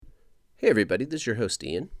Hey everybody, this is your host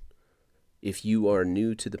Ian. If you are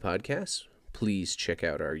new to the podcast, please check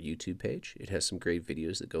out our YouTube page. It has some great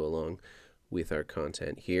videos that go along with our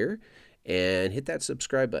content here. And hit that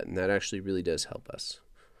subscribe button. That actually really does help us.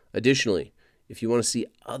 Additionally, if you want to see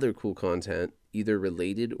other cool content, either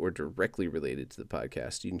related or directly related to the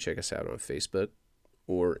podcast, you can check us out on Facebook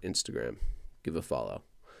or Instagram. Give a follow.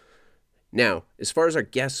 Now, as far as our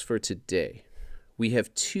guests for today, we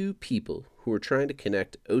have two people who are trying to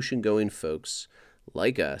connect ocean-going folks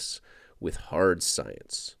like us with hard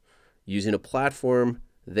science using a platform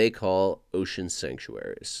they call Ocean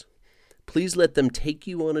Sanctuaries. Please let them take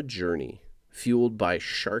you on a journey fueled by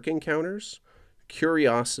shark encounters,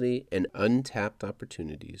 curiosity, and untapped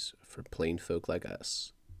opportunities for plain folk like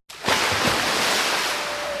us.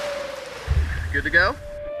 Good to go?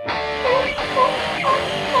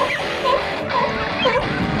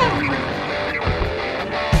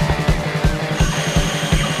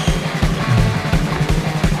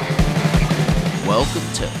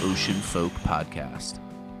 Welcome to Ocean Folk Podcast,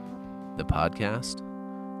 the podcast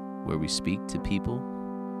where we speak to people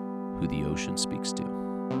who the ocean speaks to.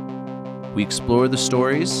 We explore the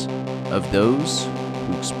stories of those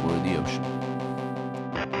who explore the ocean.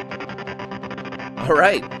 All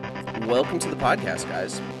right, welcome to the podcast,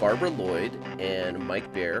 guys. Barbara Lloyd and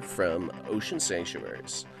Mike Bear from Ocean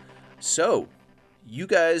Sanctuaries. So, you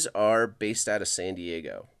guys are based out of San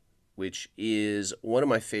Diego, which is one of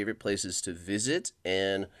my favorite places to visit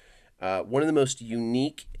and one of the most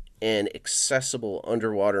unique and accessible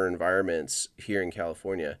underwater environments here in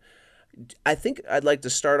California. I think I'd like to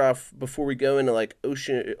start off before we go into like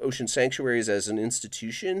Ocean Sanctuaries as an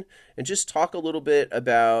institution and just talk a little bit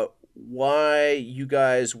about why you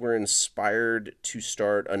guys were inspired to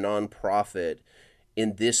start a nonprofit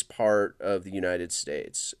in this part of the United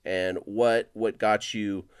States and what got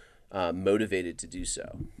you motivated to do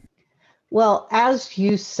so. Well, as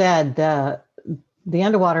you said, the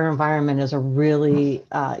underwater environment is a really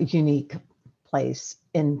unique place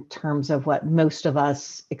in terms of what most of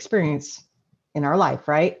us experience in our life,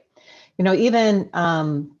 right? You know, even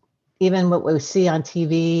what we see on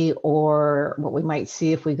TV or what we might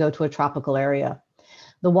see if we go to a tropical area.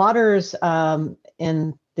 The waters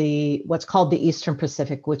in what's called the Eastern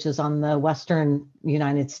Pacific, which is on the western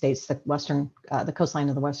United States, the coastline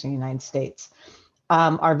of the western United States,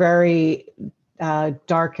 are very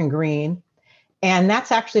dark and green. And that's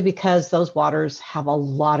actually because those waters have a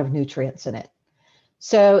lot of nutrients in it.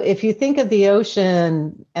 So if you think of the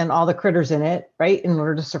ocean and all the critters in it, right, in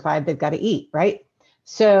order to survive, they've got to eat, right?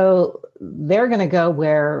 So they're going to go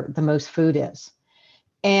where the most food is.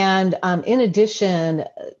 And in addition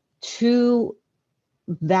to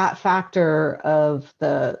that factor of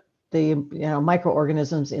the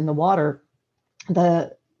microorganisms in the water,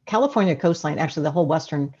 the California coastline, actually the whole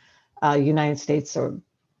western United States or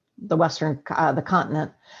the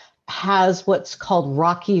continent, has what's called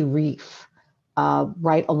rocky reef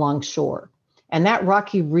right along shore. And that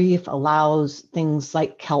rocky reef allows things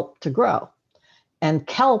like kelp to grow. And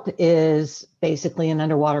kelp is basically an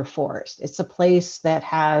underwater forest. It's a place that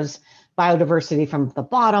has biodiversity from the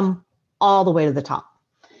bottom all the way to the top.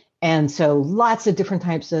 And so lots of different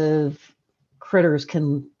types of critters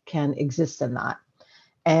can exist in that.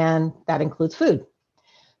 And that includes food.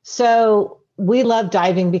 So we love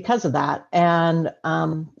diving because of that. And,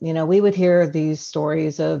 we would hear these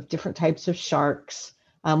stories of different types of sharks.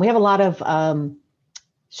 We have a lot of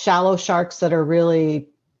shallow sharks that are really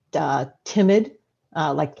timid,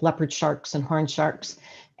 like leopard sharks and horn sharks,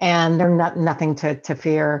 and they're nothing to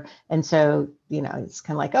fear. And so, it's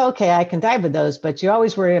kind of like, oh, okay, I can dive with those, but you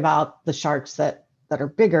always worry about the sharks that are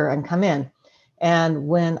bigger and come in. And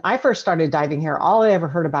when I first started diving here, all I ever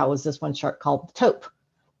heard about was this one shark called the taupe.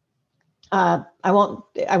 I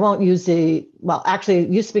won't use actually it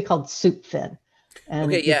used to be called soup fin.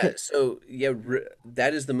 And okay, yeah.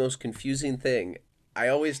 That is the most confusing thing. I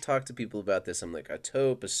always talk to people about this. I'm like, a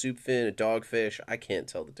taupe, a soup fin, a dogfish. I can't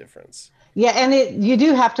tell the difference. Yeah, and you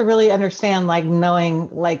do have to really understand, like knowing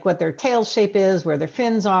like what their tail shape is, where their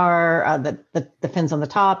fins are, the fins on the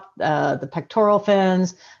top, the pectoral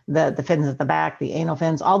fins, the fins at the back, the anal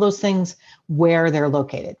fins, all those things, where they're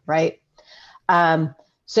located, right?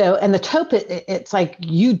 So, and the taupe, it's like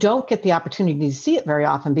you don't get the opportunity to see it very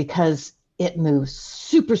often because it moves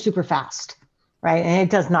super, super fast, right? And it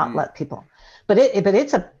does not let people. But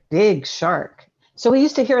it's a big shark. So we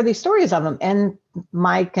used to hear these stories of them. And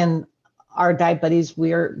Mike and our dive buddies,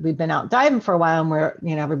 we've been out diving for a while, and we're,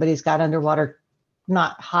 everybody's got underwater,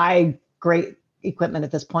 not great equipment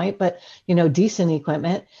at this point, but decent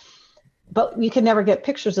equipment. but you can never get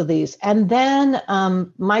pictures of these. And then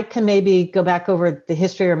Mike can maybe go back over the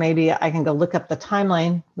history, or maybe I can go look up the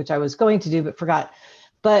timeline, which I was going to do but forgot.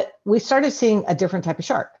 But we started seeing a different type of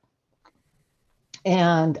shark.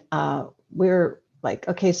 And we're like,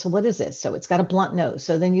 okay, so what is this? So it's got a blunt nose.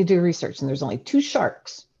 So then you do research, and there's only 2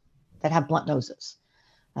 sharks that have blunt noses,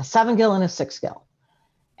 a 7-gill and a 6-gill.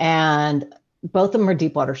 And both of them are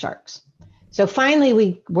deep water sharks. So finally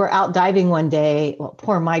we were out diving one day. Well,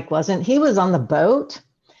 poor Mike wasn't. He was on the boat,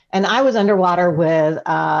 and I was underwater with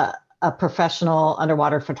a professional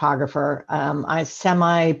underwater photographer. I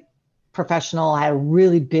semi-professional. I had a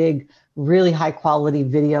really big, really high quality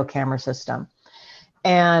video camera system.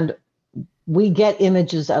 And we get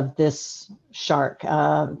images of this shark.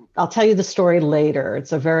 I'll tell you the story later.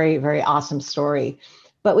 It's a very, very awesome story.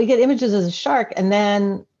 But we get images of the shark, and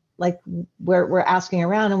then like we're asking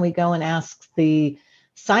around, and we go and ask the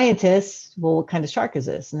scientists, well, what kind of shark is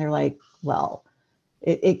this? And they're like, well,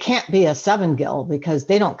 it can't be a 7-gill because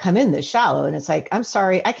they don't come in this shallow. And it's like, I'm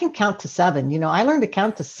sorry, I can count to 7. You know, I learned to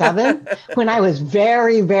count to 7 when I was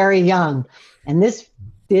very, very young. And this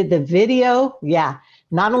did the video. Yeah.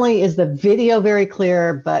 Not only is the video very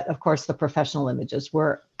clear, but of course the professional images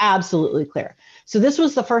were absolutely clear. So this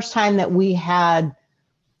was the first time that we had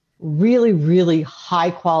really, really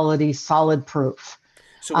high quality, solid proof.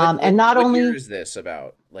 So and not what only year is this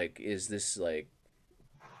about? Like, is this like,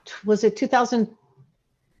 was it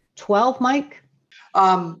 2012, Mike?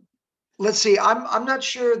 Let's see. I'm not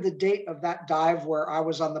sure the date of that dive where I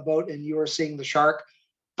was on the boat and you were seeing the shark,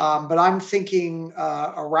 but I'm thinking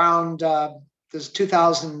around this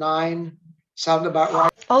 2009. Sound about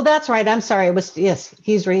right? Oh, that's right. I'm sorry. It was, yes,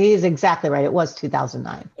 he's exactly right. It was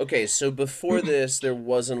 2009. okay, so before this, there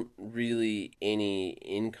wasn't really any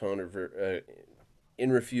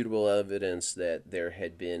irrefutable evidence that there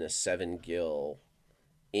had been a 7-gill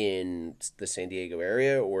in the San Diego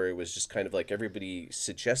area, or it was just kind of like everybody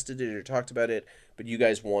suggested it or talked about it, but you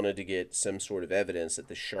guys wanted to get some sort of evidence that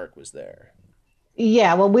the shark was there.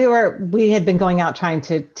 Yeah, well, we had been going out trying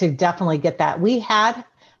to definitely get that. We had,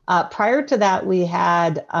 prior to that, we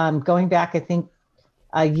had, going back, I think,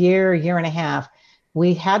 a year and a half,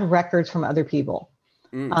 we had records from other people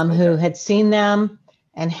Okay. who had seen them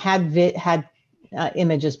and had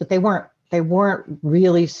images, but they weren't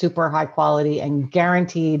really super high quality and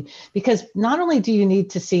guaranteed, because not only do you need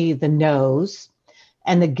to see the nose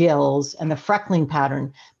and the gills and the freckling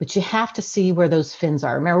pattern, but you have to see where those fins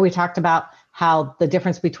are. Remember, we talked about how the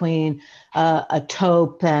difference between a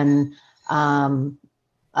taupe and a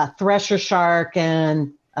thresher shark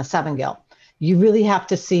and a 7-gill. You really have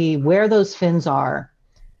to see where those fins are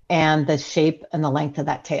and the shape and the length of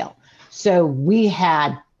that tail. So we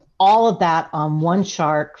had all of that on one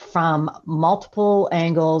shark from multiple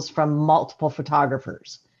angles, from multiple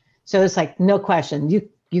photographers. So it's like, no question, you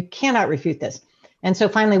cannot refute this. And so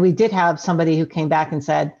finally we did have somebody who came back and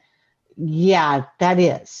said, yeah,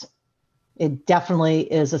 it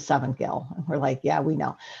definitely is a 7-gill. We're like, yeah, we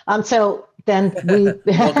know. So then we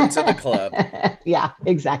Welcome to the club. Yeah,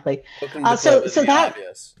 exactly. Welcome to the club is So the that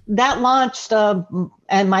obvious. that launched,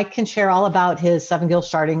 and Mike can share all about his 7-gill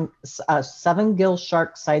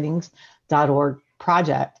shark sightings.org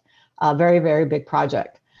project. A very, very big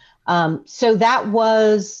project. So that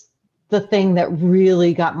was the thing that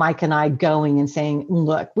really got Mike and I going and saying,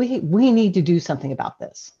 look, we need to do something about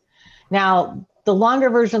this. Now, the longer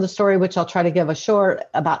version of the story, which I'll try to give a short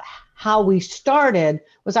about how we started,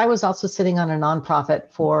 was I was also sitting on a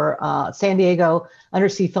nonprofit for San Diego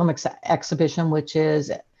Undersea Film Exhibition, which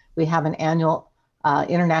is, we have an annual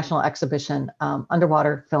international exhibition,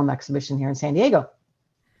 underwater film exhibition here in San Diego.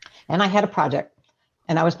 And I had a project,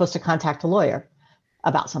 and I was supposed to contact a lawyer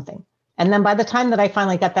about something. And then by the time that I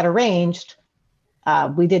finally got that arranged,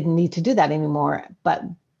 we didn't need to do that anymore. But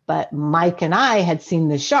Mike and I had seen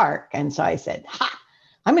the shark. And so I said,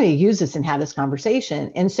 I'm going to use this and have this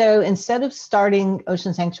conversation. And so instead of starting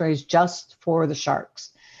Ocean Sanctuaries just for the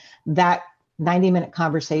sharks, that 90-minute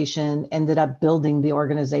conversation ended up building the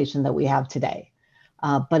organization that we have today.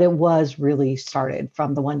 But it was really started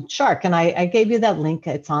from the one shark. And I gave you that link.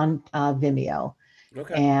 It's on Vimeo.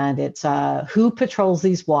 Okay. And it's Who Patrols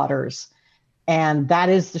These Waters? And that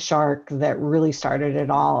is the shark that really started it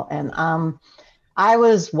all. And I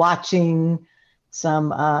was watching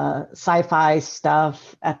some sci-fi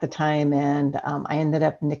stuff at the time, and I ended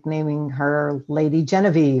up nicknaming her Lady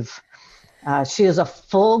Genevieve. She is a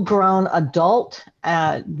full-grown adult.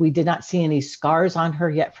 We did not see any scars on her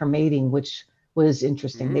yet for mating, which was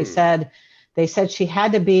interesting. They said she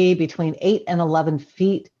had to be between 8 and 11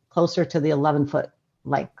 feet, closer to the 11-foot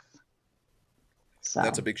length. So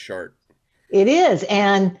That's a big shark. it is.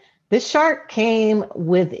 And This shark came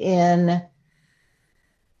within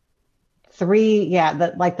three,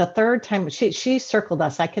 yeah, like the third time she circled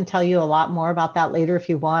us. I can tell you a lot more about that later if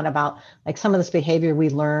you want, about like some of this behavior we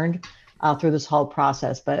learned through this whole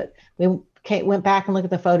process. But we went back and looked at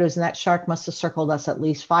the photos, and that shark must have circled us at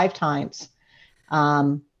least 5 times.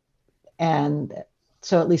 And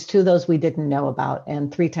so at least 2 of those we didn't know about, and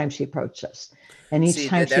 3 times she approached us, and each See,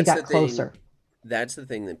 time she that's got the thing. closer. That's the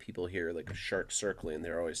thing that people hear, like a shark circling.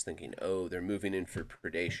 They're always thinking, oh, they're moving in for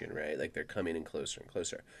predation, right? Like they're coming in closer and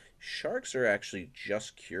closer. Sharks are actually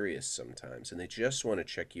just curious sometimes, and they just want to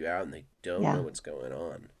check you out, and they don't know Yeah. what's going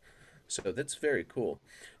on. So that's very cool.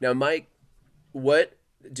 Now, Mike, what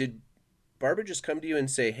did Barbara just come to you and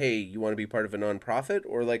say, "Hey, you want to be part of a nonprofit?"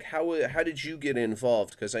 Or like how did you get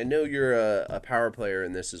involved? Because I know you're a power player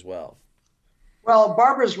in this as well. Well,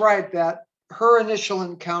 Barbara's right that her initial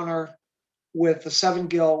encounter with the Seven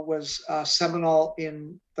Gill was seminal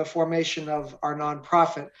in the formation of our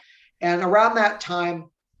nonprofit. And around that time,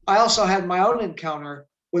 I also had my own encounter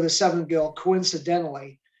with a Seven Gill,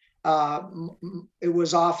 coincidentally. Uh, it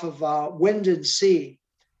was off of Wind and Sea.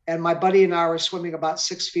 And my buddy and I were swimming about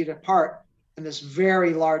 6 feet apart. And this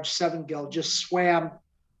very large Seven Gill just swam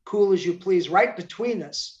cool as you please right between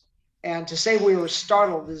us. And to say we were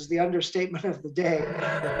startled is the understatement of the day.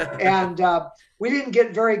 And we didn't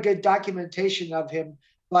get very good documentation of him,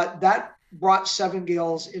 but that brought Seven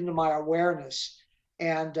Gills into my awareness.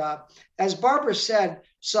 And as Barbara said,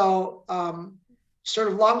 so sort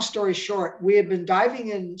of long story short, we had been diving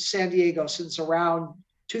in San Diego since around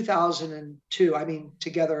 2002. I mean,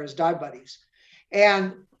 together as dive buddies.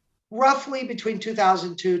 And roughly between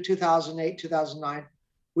 2002, 2008, 2009,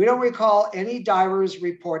 we don't recall any divers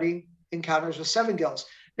reporting encounters with Seven Gills.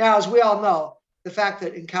 Now, as we all know, the fact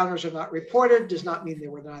that encounters are not reported does not mean they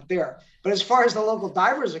were not there. But as far as the local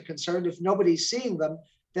divers are concerned, if nobody's seeing them,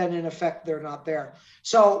 then in effect, they're not there.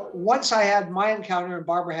 So once I had my encounter and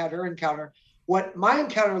Barbara had her encounter, what my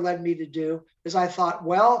encounter led me to do is I thought,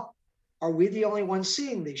 well, are we the only ones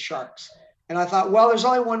seeing these sharks? And I thought, well, there's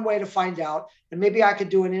only one way to find out. And maybe I could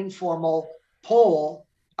do an informal poll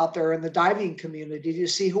out there in the diving community to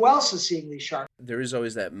see who else is seeing these sharks. There is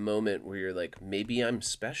always that moment where you're like, maybe I'm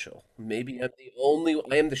special. Maybe I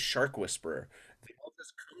am the shark whisperer. They all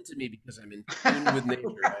just come to me because I'm in tune with nature,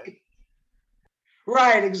 right? Right.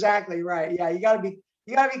 Right, exactly right. Yeah, you got to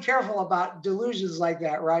be careful about delusions like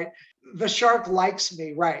that, right? The shark likes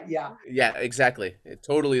me, right? Yeah. Yeah, exactly. It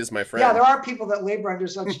totally is my Yeah, friend. there are people that labor under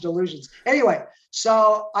such delusions. Anyway,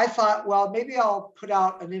 so I thought, well, maybe I'll put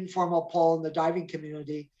out an informal poll in the diving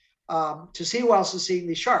community to see who else is seeing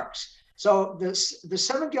these sharks. So the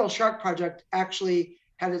Seven Gill Shark Project actually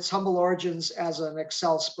had its humble origins as an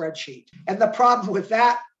Excel spreadsheet. And the problem with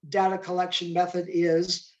that data collection method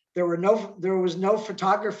is there was no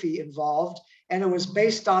photography involved, and it was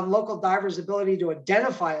based on local divers' ability to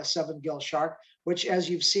identify a Seven Gill shark, which, as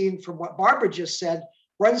you've seen from what Barbara just said,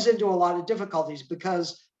 runs into a lot of difficulties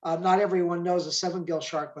because not everyone knows a Seven Gill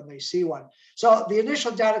shark when they see one. So the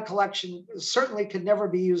initial data collection certainly could never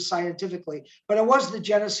be used scientifically, but it was the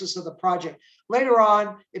genesis of the project. Later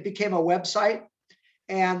on, it became a website.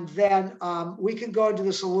 And then we can go into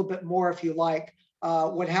this a little bit more if you like.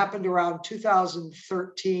 What happened around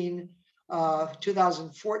 2013,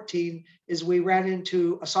 2014 is we ran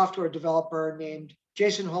into a software developer named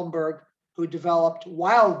Jason Holmberg, who developed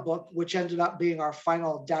Wildbook, which ended up being our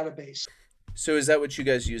final database. So is that what you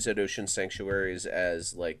guys use at Ocean Sanctuaries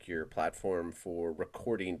as like your platform for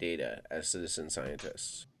recording data as citizen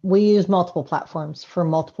scientists? We use multiple platforms for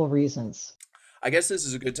multiple reasons. I guess this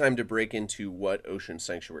is a good time to break into what Ocean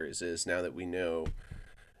Sanctuaries is now that we know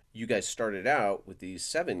you guys started out with these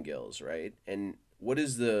seven gills, right? And what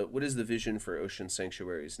is the vision for Ocean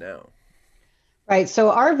Sanctuaries now? Right.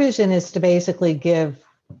 So our vision is to basically give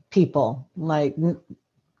people, like,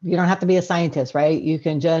 you don't have to be a scientist, right? You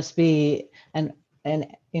can just be one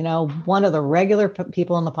of the regular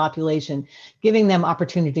people in the population, giving them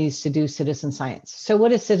opportunities to do citizen science. So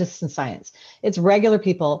what is citizen science? It's regular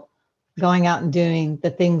people going out and doing the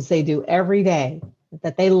things they do every day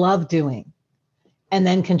that they love doing, and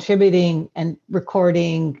then contributing and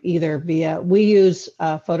recording either we use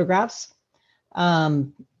photographs,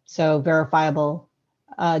 so verifiable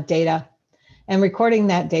data, and recording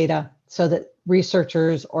that data so that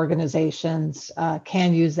researchers, organizations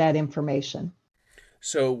can use that information.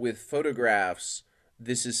 So with photographs,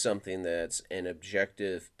 this is something that's an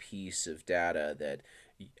objective piece of data that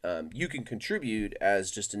you can contribute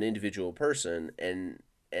as just an individual person, and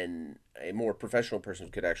a more professional person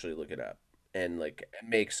could actually look it up. and like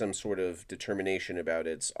make some sort of determination about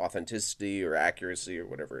its authenticity or accuracy or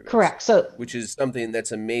whatever it is, Correct. So which is something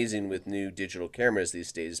that's amazing with new digital cameras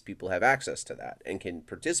these days. People have access to that and can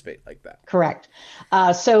participate like that. correct.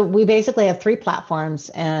 So we basically have three platforms,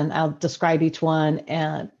 and I'll describe each one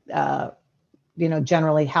and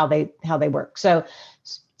generally how they work. So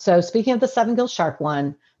speaking of the Seven Gill Shark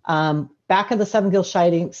one, back in the Seven Gill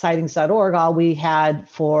Sightings.org, all we had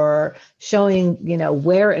for showing,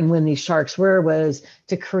 where and when these sharks were was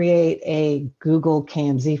to create a Google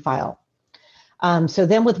KMZ file. So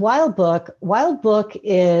then with Wildbook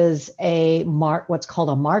is what's called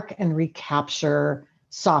a mark and recapture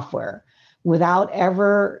software without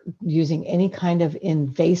ever using any kind of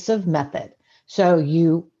invasive method. So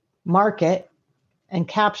you mark it and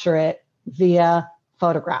capture it via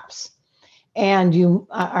photographs. And you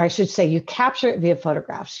capture it via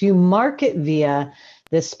photographs. You mark it via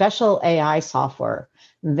this special AI software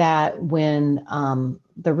that when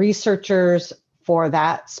the researchers for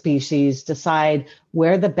that species decide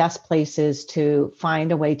where the best place is to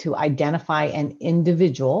find a way to identify an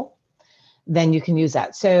individual, then you can use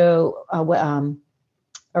that. So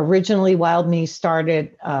originally WildMe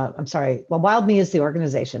started, WildMe is the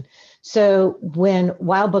organization. So when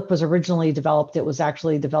Wildbook was originally developed, it was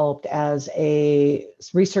actually developed as a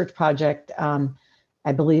research project,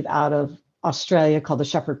 I believe out of Australia, called the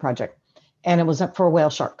Shepherd Project. And it was for whale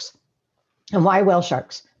sharks. And why whale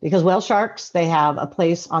sharks? Because whale sharks, they have a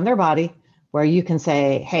place on their body where you can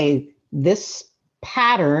say, hey, this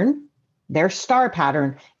pattern, their star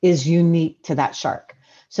pattern, is unique to that shark.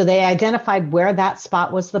 So they identified where that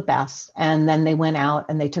spot was the best, and then they went out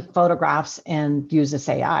and they took photographs and used this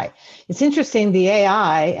AI. It's interesting, the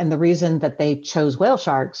AI, and the reason that they chose whale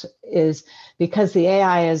sharks is because the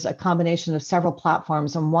AI is a combination of several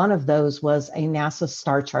platforms, and one of those was a NASA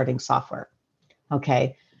star charting software.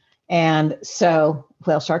 Okay. And so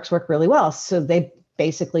whale sharks work really well. So they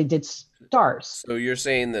basically did stars. So you're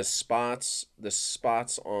saying the spots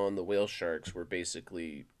on the whale sharks were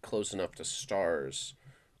basically close enough to stars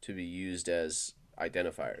to be used as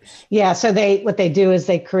identifiers. Yeah. So what they do is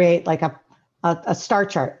they create like a star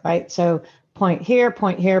chart, right? So point here,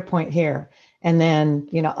 point here, point here, and then,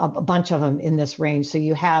 a bunch of them in this range. So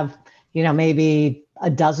you have, maybe a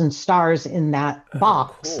dozen stars in that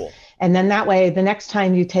box. Cool. And then that way, the next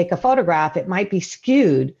time you take a photograph, it might be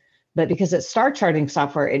skewed, but because it's star charting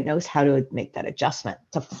software, it knows how to make that adjustment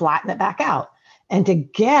to flatten it back out and to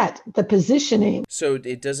get the positioning. So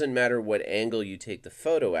it doesn't matter what angle you take the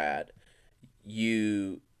photo at,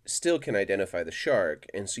 you still can identify the shark.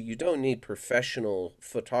 And so you don't need professional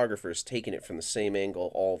photographers taking it from the same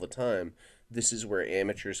angle all the time. This is where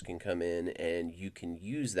amateurs can come in and you can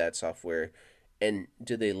use that software. And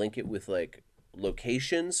do they link it with like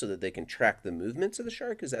locations so that they can track the movements of the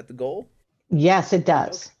shark? Is that the goal? Yes, it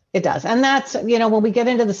does. Okay. It does. And that's, when we get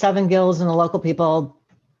into the Seven Gills and the local people,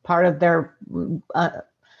 part of their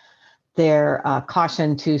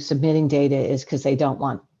caution to submitting data is because they don't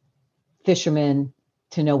want fishermen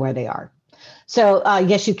to know where they are. So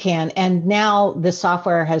yes, you can. And now this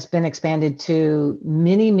software has been expanded to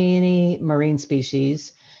many, many marine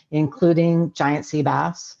species, including giant sea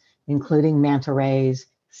bass, including manta rays,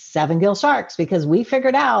 seven gill sharks, because we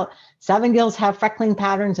figured out seven gills have freckling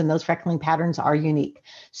patterns and those freckling patterns are unique.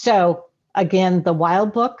 So again, the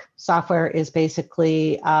Wildbook software is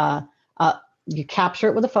basically, you capture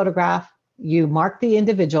it with a photograph, you mark the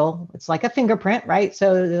individual. It's like a fingerprint, right?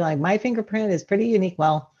 So like my fingerprint is pretty unique.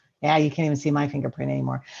 Well, yeah, you can't even see my fingerprint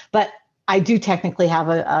anymore, but I do technically have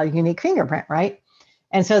a unique fingerprint, right?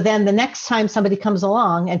 And so then the next time somebody comes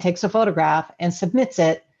along and takes a photograph and submits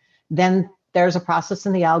it, then there's a process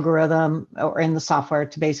in the algorithm or in the software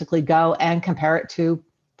to basically go and compare it to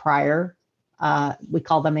prior, we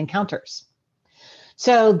call them encounters.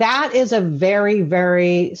 So that is a very,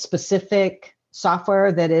 very specific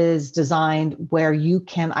software that is designed where you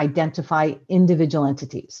can identify individual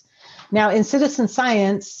entities. Now in citizen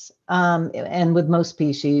science, and with most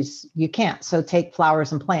species, you can't. So take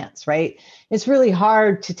flowers and plants, right? It's really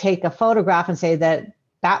hard to take a photograph and say that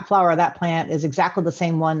that flower or that plant is exactly the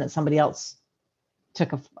same one that somebody else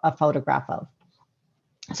took a photograph of.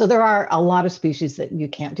 So there are a lot of species that you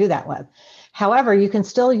can't do that with. However, you can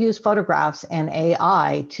still use photographs and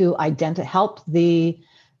AI to help the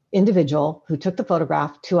individual who took the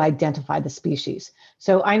photograph to identify the species.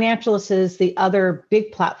 So iNaturalist is the other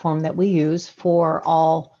big platform that we use for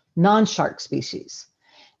all non-shark species.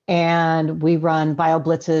 And we run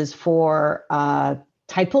BioBlitzes for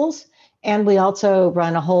tide pools. And we also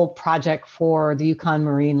run a whole project for the Yukon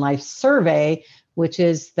Marine Life Survey, which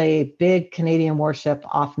is the big Canadian warship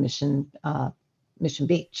off Mission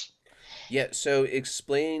Beach. Yeah, so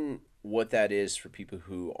explain what that is for people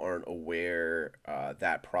who aren't aware,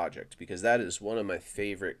 that project, because that is one of my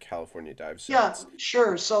favorite California dive Yeah, sites.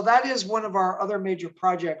 sure. So that is one of our other major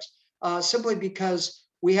projects, simply because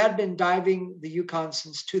we had been diving the Yukon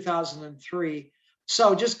since 2003.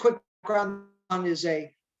 So just quick background on is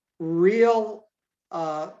a real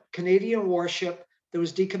Canadian warship that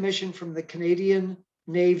was decommissioned from the Canadian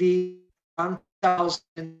Navy around 2000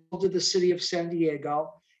 to the city of San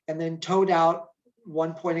Diego, and then towed out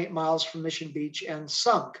 1.8 miles from Mission Beach and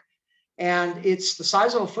sunk. And it's the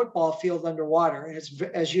size of a football field underwater. And it's,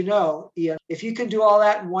 as you know, Ian, if you can do all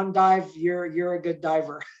that in one dive, you're a good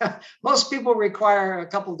diver. Most people require a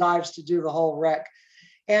couple dives to do the whole wreck.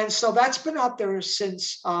 And so that's been out there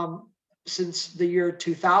since the year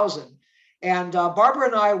 2000. And Barbara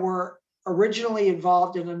and I were originally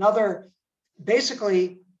involved in another,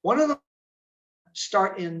 basically one of the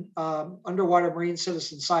start in underwater marine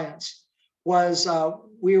citizen science was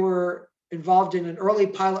we were involved in an early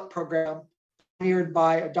pilot program pioneered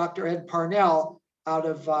by Dr. Ed Parnell out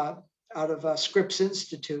of Scripps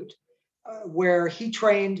Institute, where he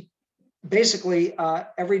trained basically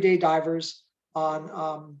everyday divers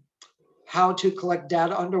on how to collect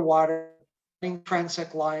data underwater,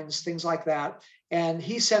 transect lines, things like that. And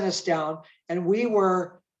he sent us down, and we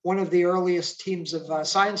were one of the earliest teams of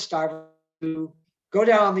science divers to go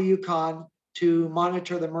down on the Yukon to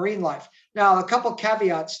monitor the marine life. Now, a couple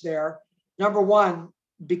caveats there. Number one,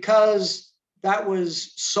 because that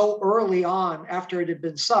was so early on after it had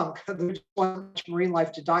been sunk, there was much marine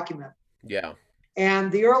life to document. Yeah.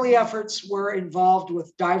 And the early efforts were involved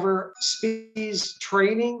with diver species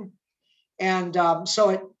training. And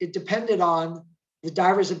so it depended on the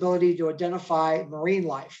diver's ability to identify marine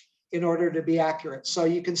life in order to be accurate. So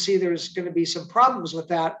you can see there's going to be some problems with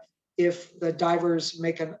that if the divers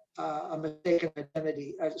make a mistaken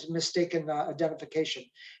identity, a mistaken identification.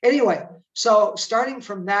 Anyway, so starting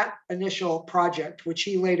from that initial project, which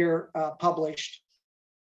he later published,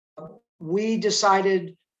 we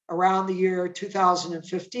decided around the year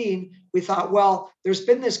 2015, we thought, well, there's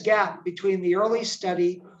been this gap between the early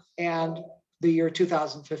study and the year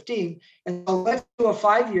 2015. And so let's do a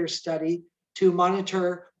 5-year study to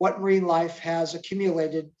monitor what marine life has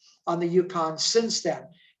accumulated on the Yukon since then.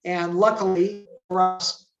 And luckily for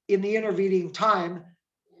us, in the intervening time,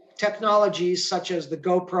 technologies such as the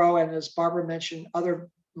GoPro and, as Barbara mentioned, other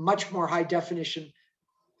much more high definition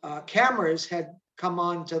cameras had come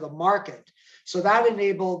onto the market. So that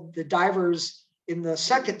enabled the divers in the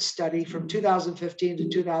second study from 2015 to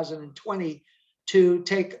 2020 to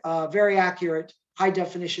take very accurate high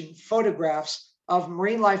definition photographs of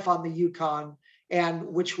marine life on the Yukon, and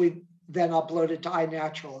which we then uploaded to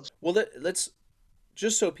iNaturalist. Well, let's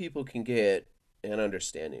just so people can get an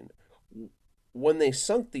understanding. When they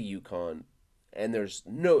sunk the Yukon, and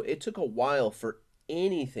it took a while for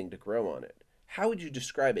anything to grow on it. How would you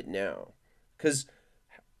describe it now? Because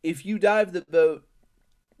if you dive the boat,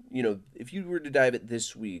 if you were to dive it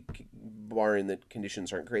this week, barring that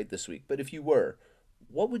conditions aren't great this week, but if you were,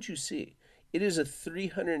 what would you see? It is a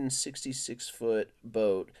 366-foot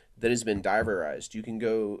boat that has been diverized. You can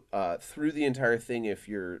go through the entire thing if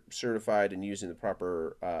you're certified and using the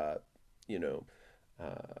proper, you know,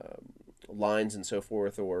 uh, lines and so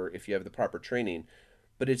forth, or if you have the proper training.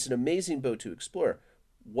 But it's an amazing boat to explore.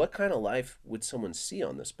 What kind of life would someone see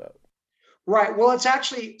on this boat? Right. Well, it's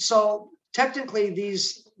actually, so technically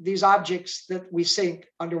these objects that we sink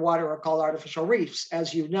underwater are called artificial reefs,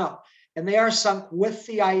 as you know, and they are sunk with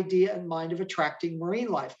the idea in mind of attracting marine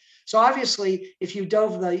life. So obviously, if you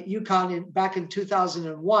dove the Yukon back in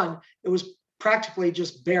 2001, it was practically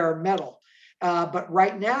just bare metal. But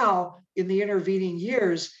right now, in the intervening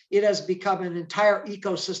years, it has become an entire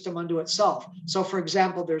ecosystem unto itself. So, for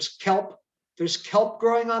example, there's kelp. There's kelp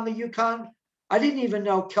growing on the Yukon. I didn't even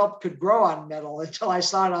know kelp could grow on metal until I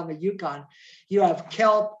saw it on the Yukon. You have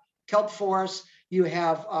kelp forests. You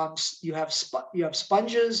have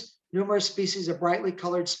sponges, numerous species of brightly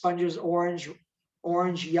colored sponges, orange,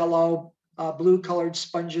 yellow, blue colored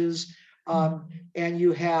sponges, and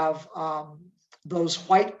you have those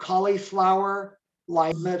white cauliflower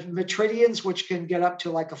like metridians, which can get up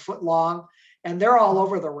to like a foot long, and they're all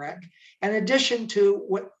over the wreck. In addition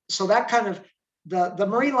to so that kind of the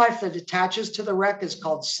marine life that attaches to the wreck is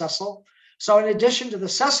called sessile. So in addition to the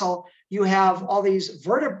sessile, you have all these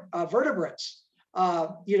vertebrates,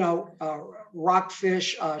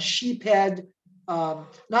 rockfish, sheephead,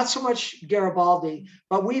 not so much Garibaldi,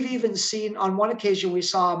 but we've even seen on one occasion we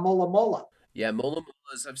saw a mola mola. Yeah, mola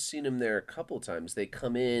molas, I've seen them there a couple times. They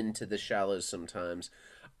come into the shallows sometimes.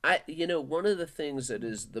 One of the things that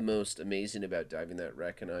is the most amazing about diving that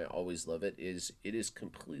wreck, and I always love it, is it is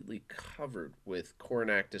completely covered with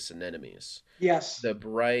Coronactus anemones. Yes. The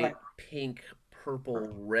Right. bright pink, purple,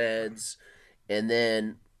 reds, and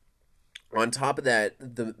then on top of that,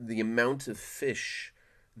 the amount of fish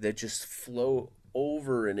that just flow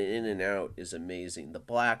over and in and out is amazing. The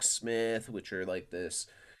blacksmith, which are like this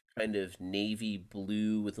kind of navy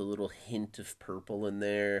blue with a little hint of purple in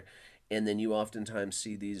there, and then you oftentimes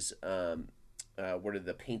see these what are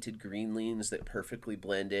the painted greenlings that perfectly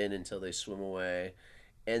blend in until they swim away,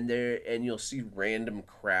 and you'll see random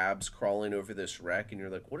crabs crawling over this wreck, and you're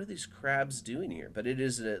like, what are these crabs doing here? But it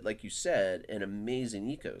is, like you said, an amazing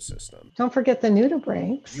ecosystem. Don't forget the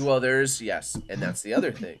nudibranchs. Well, there's, yes, and that's the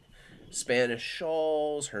other thing. Spanish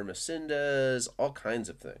shawls, hermacindas, all kinds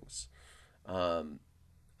of things. Um,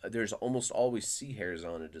 there's almost always sea hares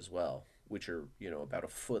on it as well, which are, about a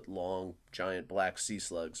foot long giant black sea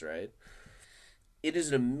slugs, right? It is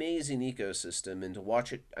an amazing ecosystem, and to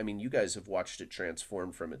watch it, I mean, you guys have watched it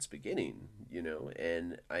transform from its beginning,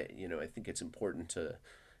 and I think it's important to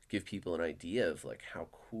give people an idea of like how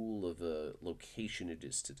cool of a location it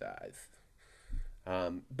is to dive.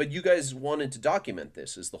 But you guys wanted to document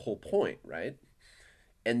this is the whole point, right?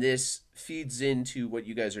 And this feeds into what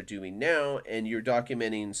you guys are doing now, and you're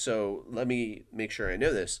documenting. So let me make sure I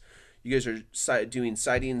know this. You guys are doing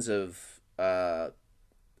sightings of the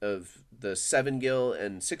 7 gill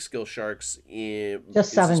and 6 gill sharks in. Just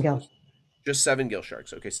Is seven this gill. just 7 gill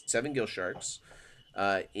sharks? Okay, 7 gill sharks,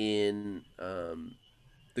 in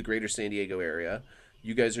the greater San Diego area.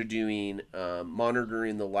 You guys are doing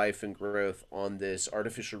monitoring the life and growth on this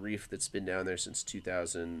artificial reef that's been down there since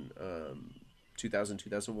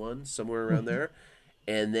 2001, somewhere around Mhm. there.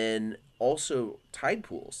 And then also tide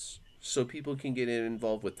pools. So people can get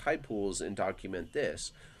involved with tide pools and document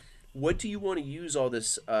this. What do you want to use all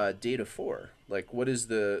this data for? Like, what is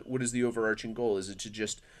the overarching goal? Is it to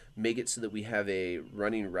just make it so that we have a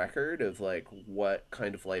running record of like what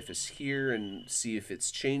kind of life is here and see if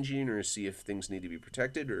it's changing or see if things need to be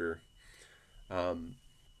protected, or um,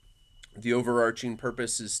 the overarching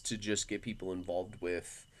purpose is to just get people involved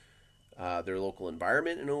with their local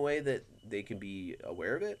environment in a way that they can be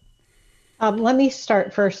aware of it? Let me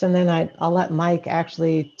start first, and then I'll let Mike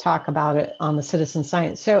actually talk about it on the citizen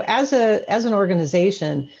science. So, as an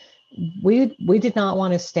organization, we did not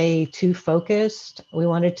want to stay too focused. We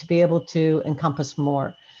wanted to be able to encompass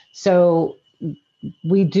more. So,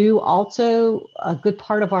 we do also, a good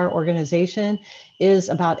part of our organization is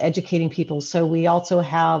about educating people. So we also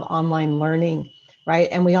have online learning, right?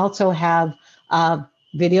 And we also have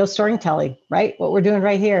video storytelling, right? What we're doing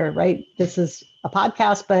right here, right? This is a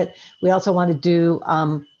podcast, but we also want to do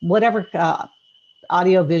whatever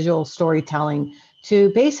audio visual storytelling to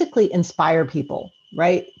basically inspire people,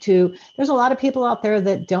 right? There's a lot of people out there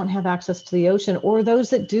that don't have access to the ocean, or those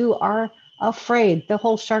that do are afraid. The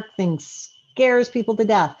whole shark thing scares people to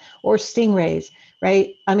death, or stingrays,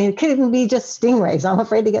 right? I mean, it could even be just stingrays. I'm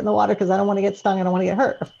afraid to get in the water because I don't want to get stung. I don't want to get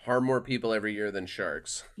hurt. Harm more people every year than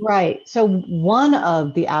sharks. Right. So one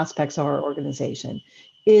of the aspects of our organization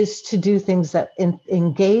is to do things that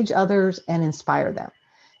engage others and inspire them.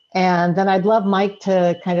 And then I'd love Mike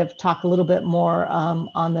to kind of talk a little bit more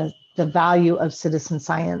on the value of citizen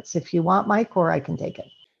science, if you want, Mike, or I can take it.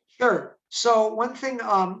 Sure. So one thing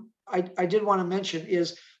I did want to mention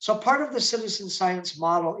is, so part of the citizen science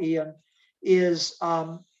model, Ian, is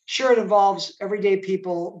sure, it involves everyday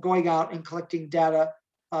people going out and collecting data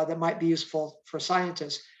that might be useful for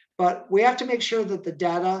scientists, but we have to make sure that the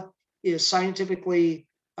data is scientifically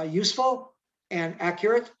useful and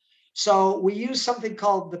accurate. So we use something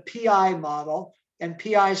called the PI model, and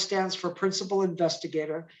PI stands for principal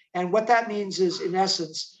investigator. And what that means is, in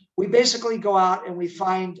essence, we basically go out and we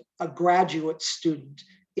find a graduate student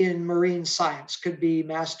in marine science, could be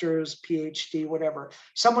master's, PhD, whatever,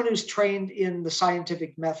 someone who's trained in the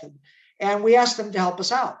scientific method. And we ask them to help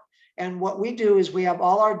us out. And what we do is we have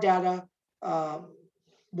all our data,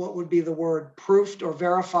 what would be the word, proofed or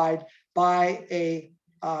verified by a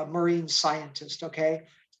marine scientist, okay,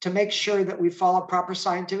 to make sure that we follow proper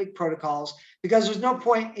scientific protocols, because there's no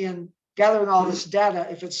point in gathering all this data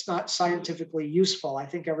if it's not scientifically useful. I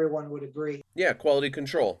think everyone would agree. Yeah, quality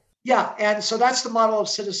control. Yeah, and so that's the model of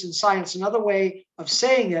citizen science. Another way of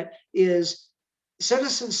saying it is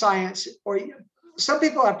citizen science, or some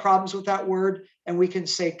people have problems with that word, and we can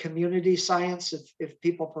say community science if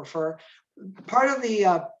people prefer. Part of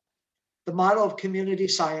the model of community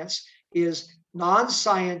science is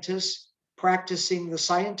non-scientists practicing the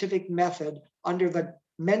scientific method under the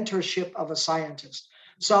mentorship of a scientist.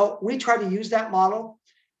 So we try to use that model.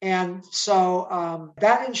 And so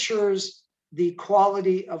that ensures the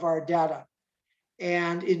quality of our data.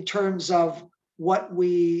 And in terms of what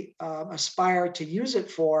we aspire to use it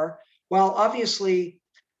for, well, obviously,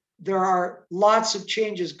 there are lots of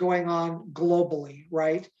changes going on globally,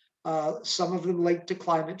 right? Some of them linked to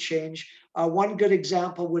climate change. One good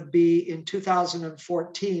example would be in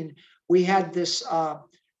 2014, we had this,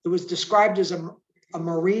 it was described as a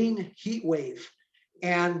marine heat wave.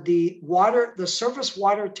 And the surface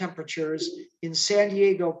water temperatures in San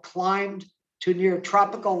Diego climbed to near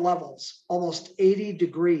tropical levels, almost 80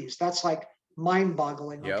 degrees. That's like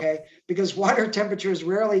mind-boggling, Yep. okay? Because water temperatures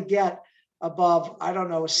rarely get above, I don't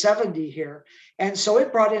know, 70 here. And so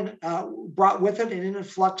it brought with it an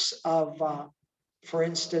influx of, for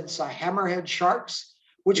instance, hammerhead sharks,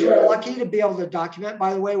 which we were lucky to be able to document.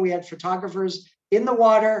 By the way, we had photographers in the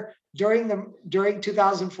water during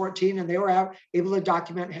 2014, and they were able to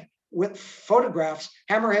document with photographs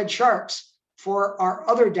hammerhead sharks for our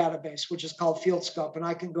other database, which is called FieldScope. And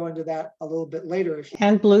I can go into that a little bit later. If you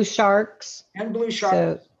And blue sharks. And blue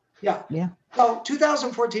sharks. So, yeah. yeah. So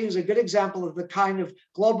 2014 is a good example of the kind of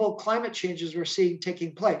global climate changes we're seeing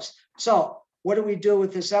taking place. So what do we do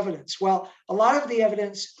with this evidence? Well, a lot of the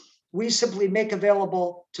evidence we simply make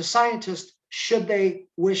available to scientists should they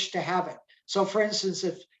wish to have it. So for instance,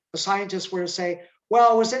 if a scientist were to say,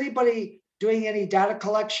 well, was anybody doing any data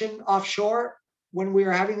collection offshore when we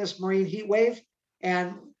were having this marine heat wave?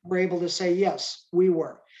 And we're able to say, yes, we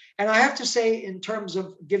were. And I have to say, in terms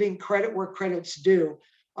of giving credit where credit's due,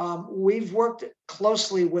 we've worked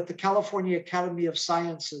closely with the California Academy of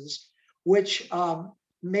Sciences, which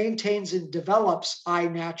maintains and develops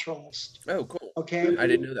iNaturalist. Oh, cool. Okay. I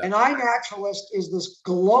didn't know that. And iNaturalist is this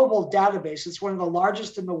global database. It's one of the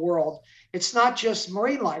largest in the world. It's not just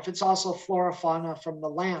marine life, it's also flora, fauna from the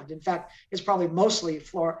land. In fact, it's probably mostly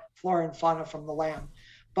flora and fauna from the land.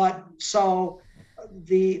 But so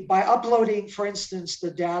by uploading, for instance,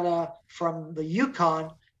 the data from the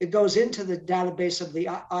Yukon, it goes into the database of the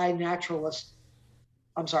iNaturalist.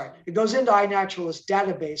 It goes into iNaturalist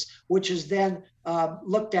database, which is then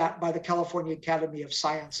looked at by the California Academy of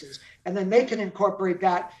Sciences. And then they can incorporate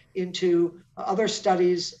that into other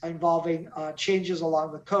studies involving changes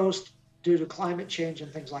along the coast due to climate change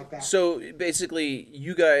and things like that. So basically,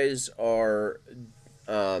 you guys are,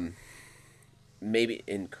 maybe,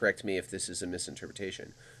 and correct me if this is a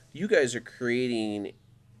misinterpretation, you guys are creating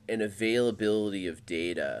an availability of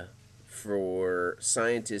data for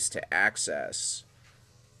scientists to access,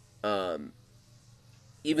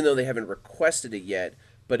 even though they haven't requested it yet,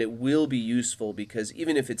 but it will be useful because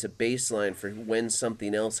even if it's a baseline for when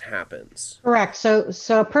something else happens. Correct. So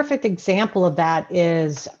a perfect example of that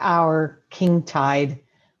is our King Tide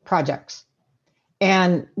projects.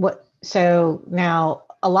 And so now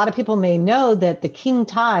a lot of people may know that the King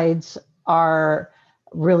Tides are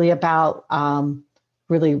really about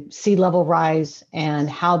really sea level rise and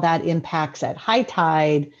how that impacts at high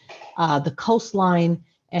tide, the coastline,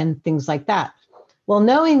 and things like that. Well,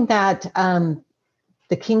 knowing that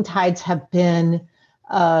the King Tides have been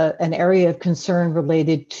an area of concern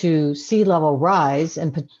related to sea level rise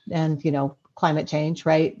and climate change,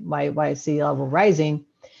 right? Why sea level rising?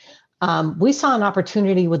 We saw an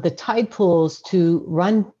opportunity with the tide pools to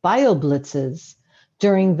run bioblitzes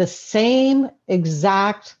during the same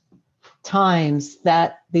exact times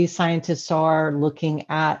that these scientists are looking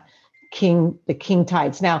at the King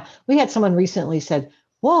Tides. Now, we had someone recently said,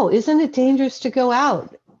 whoa, isn't it dangerous to go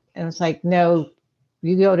out? And it's like, no,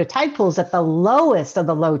 you go to tide pools at the lowest of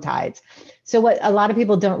the low tides. So what a lot of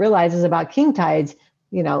people don't realize is about King Tides,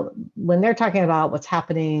 when they're talking about what's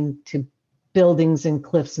happening to buildings and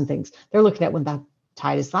cliffs and things, they're looking at when the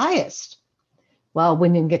tide is the highest. Well,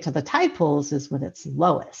 when you get to the tide pools is when it's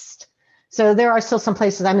lowest. So there are still some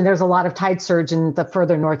places, there's a lot of tide surge, and the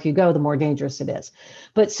further north you go, the more dangerous it is.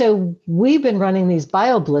 But so we've been running these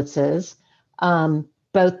bioblitzes,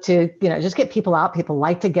 both to, just get people out. People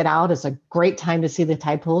like to get out. It's a great time to see the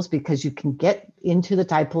tide pools because you can get into the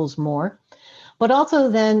tide pools more. But also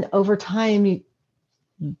then over time, you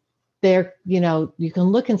can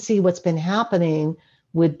look and see what's been happening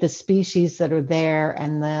with the species that are there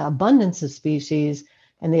and the abundance of species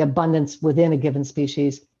and the abundance within a given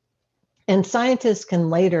species. And scientists can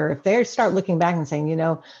later, if they start looking back and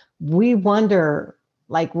saying, we wonder,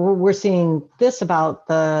 like we're seeing this about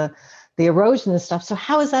the erosion and stuff. So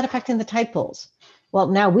how is that affecting the tide pools? Well,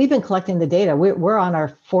 now we've been collecting the data. We're on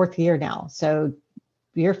our 4th year now. So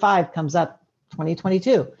year 5 comes up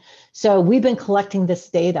 2022. So we've been collecting this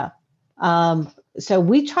data. So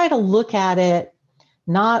we try to look at it,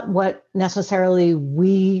 not what necessarily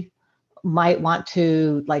we might want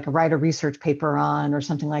to like write a research paper on or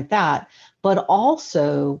something like that, but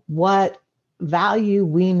also what value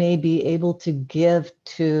we may be able to give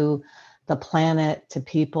to the planet, to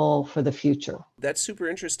people for the future. That's super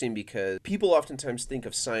interesting because people oftentimes think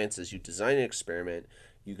of science as you design an experiment,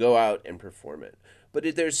 you go out and perform it.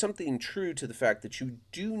 But there's something true to the fact that you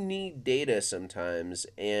do need data sometimes,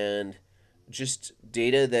 and just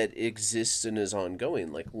data that exists and is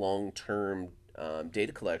ongoing, like long-term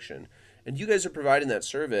data collection. And you guys are providing that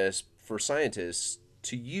service for scientists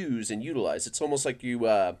to use and utilize. It's almost like you,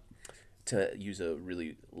 to use a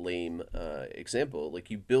really lame example, like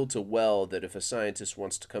you built a well that if a scientist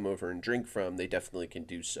wants to come over and drink from, they definitely can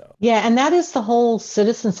do so. Yeah, and that is the whole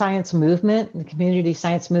citizen science movement, the community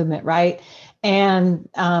science movement, right? And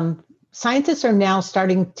scientists are now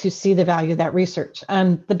starting to see the value of that research.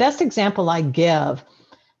 The best example I give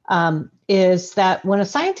is that when a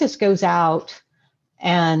scientist goes out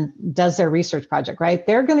and does their research project, right,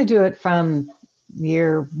 they're going to do it from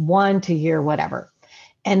year 1 to year whatever.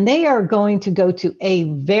 And they are going to go to a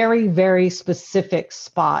very, very specific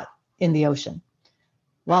spot in the ocean.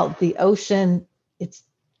 Well, the ocean,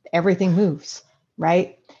 everything moves,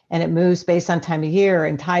 right? And it moves based on time of year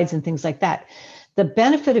and tides and things like that. The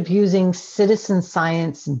benefit of using citizen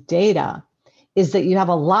science data is that you have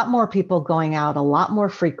a lot more people going out a lot more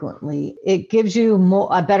frequently. It gives you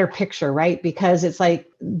a better picture, right? Because it's like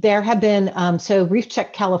there have been, so Reef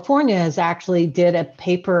Check California has actually did a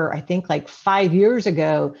paper, I think like 5 years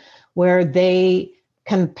ago, where they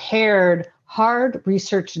compared hard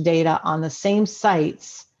research data on the same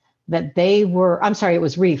sites that they were, I'm sorry, it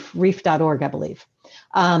was reef.org, I believe,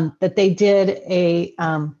 that they did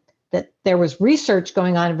that there was research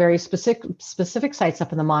going on at very specific sites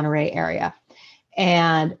up in the Monterey area.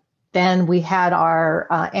 And then we had our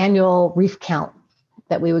annual reef count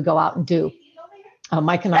that we would go out and do.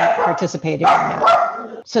 Mike and I participated in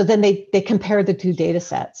that. So then they compared the two data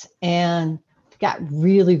sets and got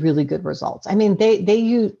really, really good results. I mean, they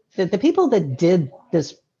used, the people that did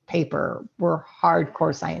this paper were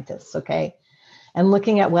hardcore scientists, okay? And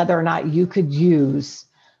looking at whether or not you could use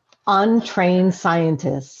untrained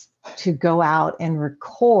scientists to go out and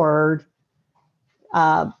record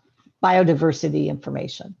biodiversity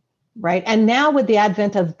information, right? And now with the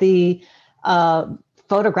advent of the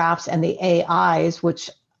photographs and the AIs,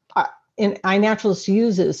 which iNaturalist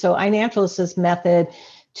uses, so iNaturalist's method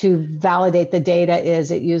to validate the data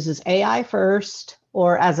is it uses AI first,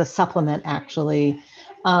 or as a supplement actually,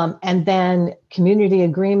 and then community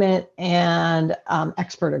agreement and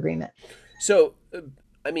expert agreement. So,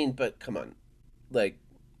 I mean, but come on, like,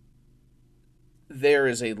 there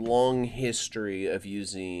is a long history of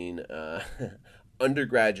using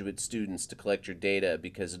undergraduate students to collect your data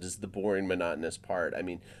because it is the boring, monotonous part. I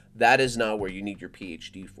mean, that is not where you need your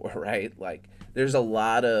PhD for, right? Like, there's a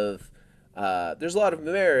lot of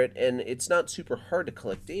merit, and it's not super hard to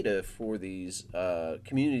collect data for these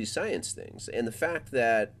community science things. And the fact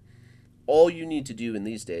that all you need to do in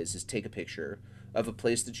these days is take a picture of a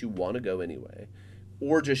place that you want to go anyway,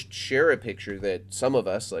 or just share a picture that some of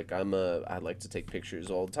us, like I like to take pictures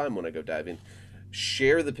all the time when I go diving,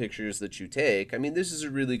 share the pictures that you take. I mean, this is a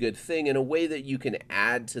really good thing in a way that you can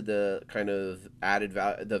add to the kind of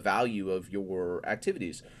the value of your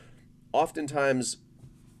activities. Oftentimes,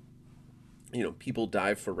 people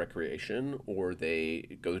dive for recreation, or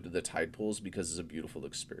they go to the tide pools because it's a beautiful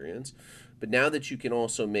experience. But now that you can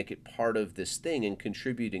also make it part of this thing and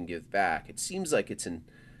contribute and give back, it seems like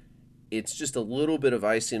it's just a little bit of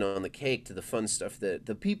icing on the cake to the fun stuff that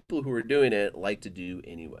the people who are doing it like to do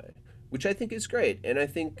anyway, which I think is great. And I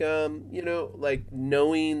think, like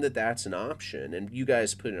knowing that that's an option, and you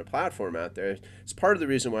guys putting a platform out there, it's part of the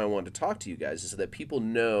reason why I wanted to talk to you guys, is so that people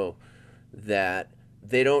know that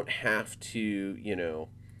they don't have to,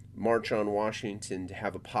 march on Washington to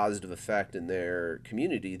have a positive effect in their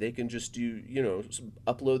community. They can just do,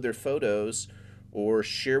 upload their photos or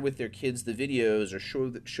share with their kids the videos, or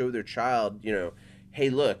show their child, hey,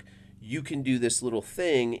 look, you can do this little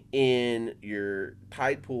thing in your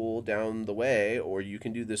tide pool down the way, or you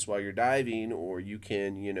can do this while you're diving, or you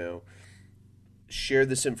can, share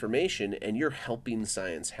this information, and you're helping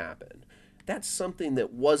science happen. That's something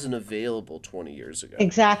that wasn't available 20 years ago.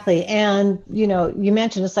 Exactly. And, you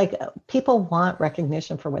mentioned it's like people want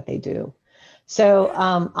recognition for what they do. So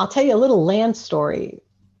I'll tell you a little land story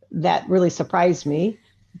that really surprised me.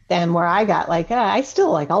 Then where I got I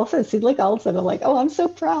still all of a sudden I'm like, oh, I'm so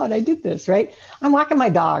proud I did this, right? I'm walking my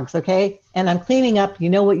dogs, okay? And I'm cleaning up,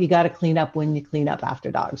 what you got to clean up when you clean up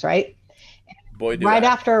after dogs, right? Boy, right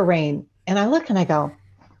after a rain. And I look and I go,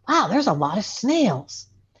 wow, there's a lot of snails.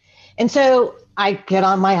 And so I get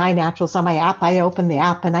on my iNaturalist on my app. I open the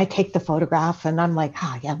app and I take the photograph, and I'm like,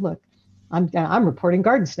 yeah, look, I'm reporting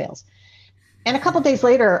garden snails. And a couple of days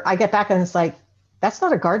later, I get back and it's like, that's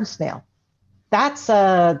not a garden snail. That's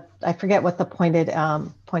I forget what the pointed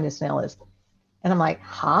snail is. And I'm like,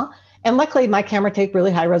 huh? And luckily my camera take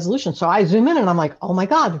really high resolution. So I zoom in and I'm like, oh my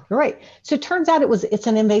God, you're right. So it turns out it's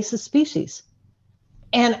an invasive species.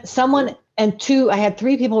 And I had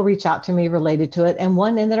 3 people reach out to me related to it. And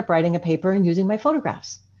one ended up writing a paper and using my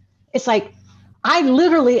photographs. It's like, I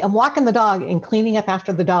literally am walking the dog and cleaning up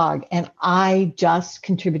after the dog, and I just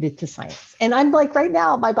contributed to science. And I'm like, right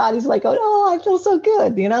now, my body's like, oh, I feel so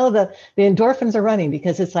good. The endorphins are running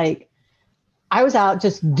because it's like, I was out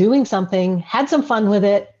just doing something, had some fun with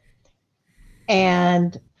it,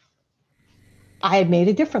 and I had made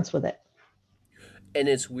a difference with it. And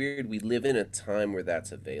it's weird. We live in a time where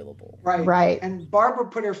that's available. Right. And Barbara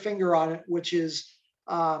put her finger on it, which is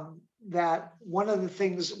that one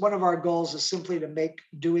of our goals is simply to make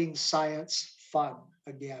doing science fun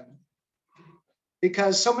again.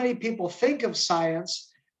 Because so many people think of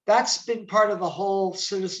science, that's been part of the whole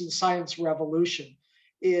citizen science revolution,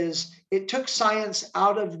 is it took science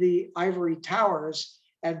out of the ivory towers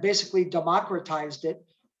and basically democratized it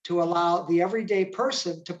to allow the everyday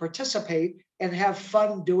person to participate and have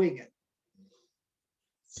fun doing it.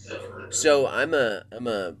 So I'm a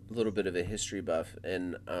little bit of a history buff,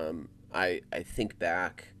 and I think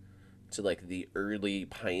back to like the early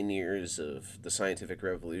pioneers of the scientific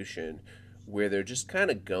revolution, where they're just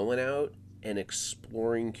kind of going out and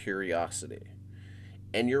exploring curiosity.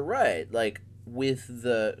 And you're right, like with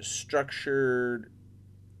the structured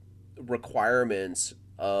requirements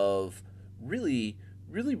of really,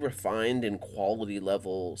 really refined and quality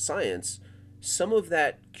level science, some of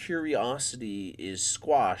that curiosity is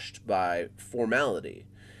squashed by formality.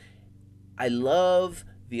 I love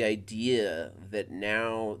the idea that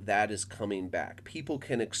now that is coming back. People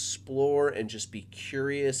can explore and just be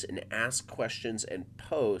curious and ask questions and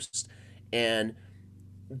post, and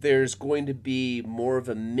there's going to be more of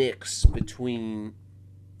a mix between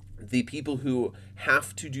the people who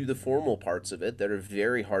have to do the formal parts of it that are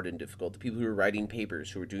very hard and difficult, the people who are writing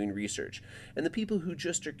papers, who are doing research, and the people who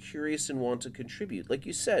just are curious and want to contribute. Like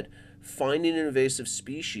you said, finding an invasive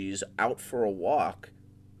species out for a walk,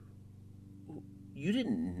 you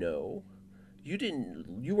didn't know.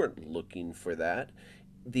 You weren't looking for that.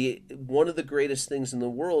 The one of the greatest things in the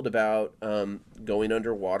world about going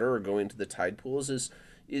underwater or going to the tide pools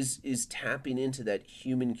is tapping into that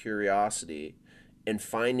human curiosity and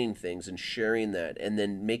finding things and sharing that, and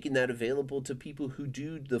then making that available to people who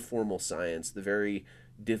do the formal science, the very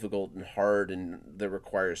difficult and hard and that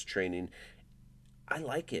requires training. I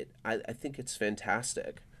like it. I think it's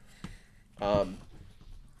fantastic. Um,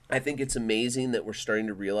 I think it's amazing that we're starting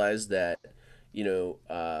to realize that, you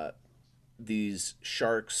know, these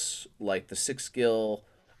sharks like the six gill,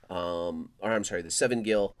 or I'm sorry, the seven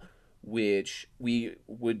gill, which we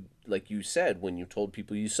would, like you said, when you told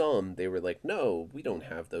people you saw them, they were like, no, we don't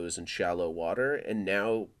have those in shallow water. And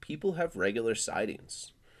now people have regular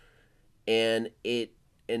sightings. And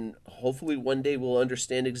hopefully one day we'll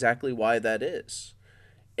understand exactly why that is.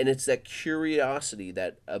 And it's that curiosity,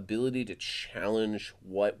 that ability to challenge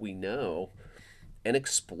what we know and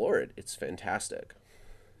explore it. It's fantastic.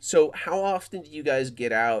 So, how often do you guys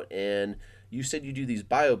get out? And you said you do these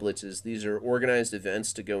bio blitzes. These are organized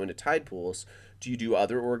events to go into tide pools. Do you do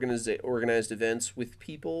other organized events with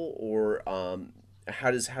people, or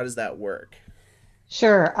how does that work?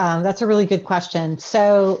 Sure. That's a really good question.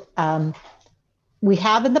 So we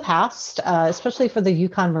have in the past, especially for the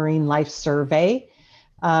Yukon Marine Life Survey,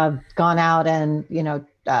 gone out and,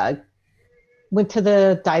 went to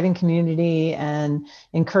the diving community and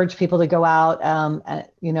encouraged people to go out,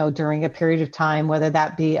 during a period of time, whether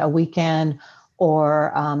that be a weekend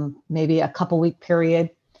or maybe a couple week period.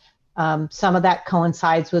 Some of that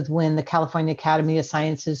coincides with when the California Academy of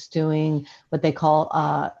Science is doing what they call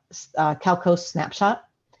CalCoast Snapshot.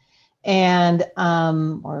 And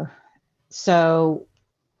so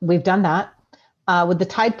we've done that. With the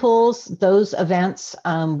tide pools, those events,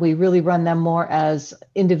 we really run them more as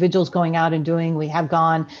individuals going out and doing. We have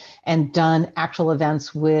gone and done actual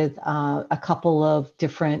events with a couple of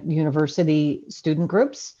different university student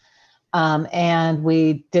groups. And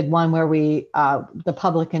we did one where the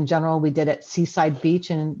public in general, we did at Seaside Beach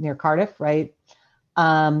near Cardiff, right?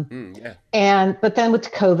 Yeah. But then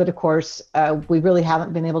with COVID, of course, we really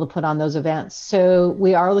haven't been able to put on those events. So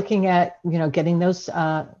we are looking at, getting those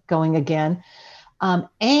going again.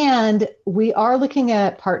 And we are looking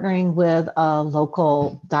at partnering with a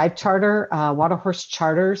local dive charter, Waterhorse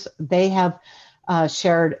Charters. They have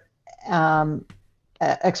shared um,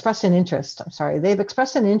 expressed an interest. I'm sorry, they've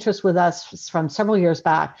expressed an interest with us from several years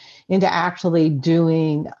back into actually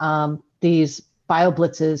doing these bio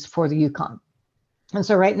blitzes for the Yukon. And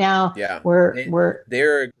so right now Yeah, we're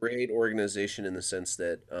they're a great organization in the sense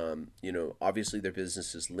that obviously their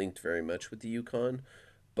business is linked very much with the Yukon,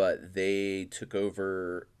 but they took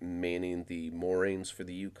over manning the moorings for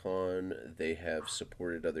the Yukon. They have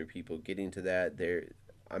supported other people getting to that.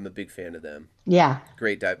 I'm a big fan of them. yeah,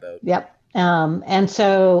 Great dive boat. yep. And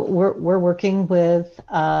so we're working with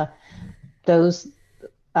those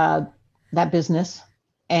uh, that business,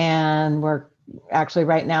 and we're actually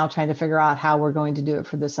right now trying to figure out how we're going to do it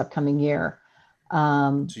for this upcoming year.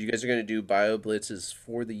 Um, So you guys are going to do bio blitzes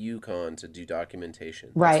for the Yukon to do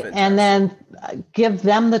documentation. That's right, and fantastic. then give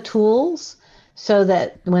them the tools so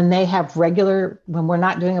that when they have when we're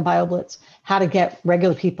not doing a bio blitz, how to get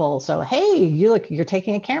regular people. So hey, you're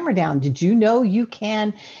taking a camera down. Did you know you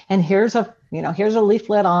can? And here's a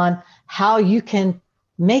leaflet on how you can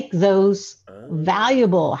make those Oh.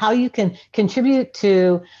 valuable, how you can contribute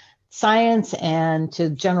to science and to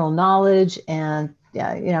general knowledge, and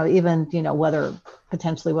yeah, even whether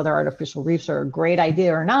artificial reefs are a great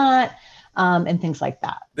idea or not, and things like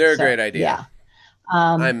that. They're a So great idea. yeah.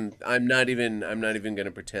 Um, I'm not even going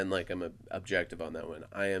to pretend like I'm objective on that one.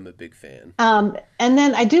 I am a big fan. and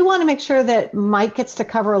then I do want to make sure that Mike gets to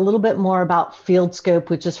cover a little bit more about Field Scope,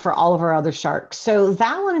 which is for all of our other sharks. So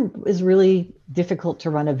that one is really difficult to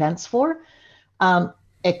run events for, um,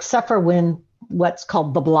 except for when what's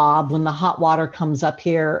called the blob, when the hot water comes up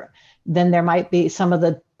here, then there might be some of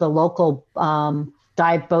the local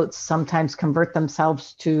dive boats sometimes convert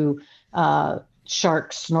themselves to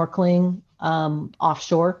shark snorkeling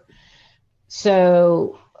offshore.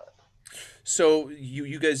 So So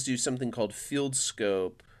you guys do something called Field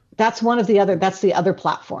Scope. that's the other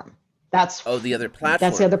platform. That's Oh, the other that's the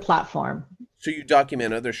platform. other platform. So you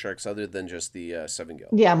document other sharks other than just the seven gill.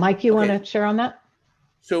 Yeah, Mike, you want Okay. to share on that?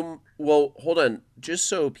 So, well, hold on. Just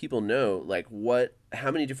so people know, like,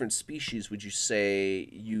 how many different species would you say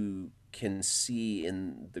you can see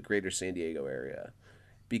in the greater San Diego area?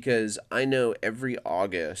 Because I know every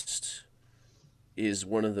August is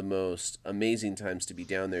one of the most amazing times to be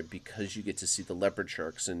down there because you get to see the leopard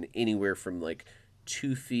sharks in anywhere from like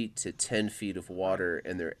 2 feet to 10 feet of water,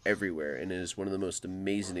 and they're everywhere. And it is one of the most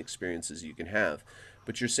amazing experiences you can have.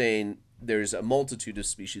 But you're saying there's a multitude of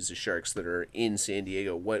species of sharks that are in San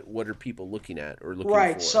Diego. What are people looking at or looking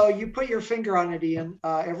Right. for? So you put your finger on it, Ian.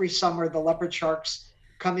 Every summer, the leopard sharks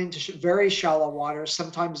come into very shallow water.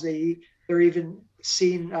 Sometimes they're even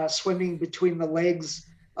seen swimming between the legs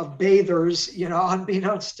of bathers,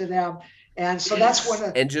 unbeknownst to them. And so that's one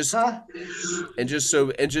of, And just huh? and just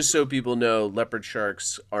so people know, leopard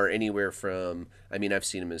sharks are anywhere from, I mean, I've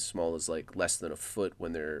seen them as small as like less than a foot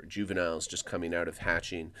when they're juveniles just coming out of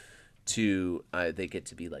hatching, to they get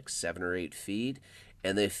to be like 7 or 8 feet,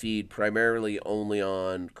 and they feed primarily only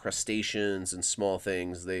on crustaceans and small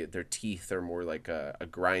things. Their teeth are more like a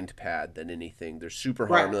grind pad than anything. They're super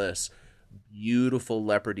Right. harmless, beautiful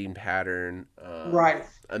leoparding pattern, Right.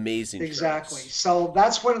 amazing Exactly. sharks. So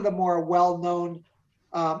that's one of the more well-known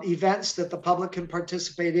events that the public can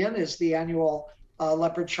participate in is the annual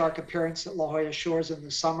leopard shark appearance at La Jolla Shores in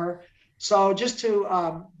the summer. So just to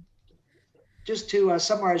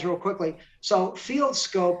summarize real quickly, so Field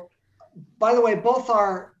Scope, by the way, both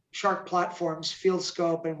our shark platforms, Field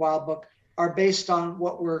Scope and Wildbook, are based on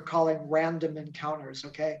what we're calling random encounters.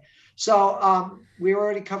 Okay, so we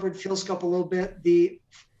already covered Field Scope a little bit.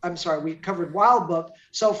 I'm sorry, we covered Wildbook.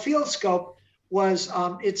 So Field Scope was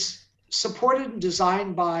it's supported and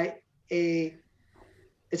designed by a.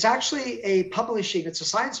 It's actually it's a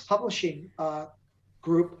science publishing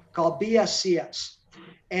group called BSCS.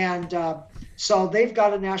 And so they've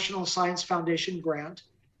got a National Science Foundation grant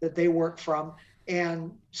that they work from.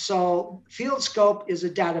 And so Field Scope is a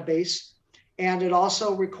database, and it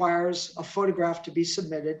also requires a photograph to be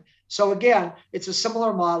submitted. So again, it's a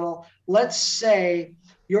similar model. Let's say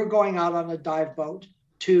you're going out on a dive boat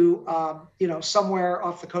to somewhere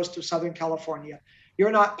off the coast of Southern California.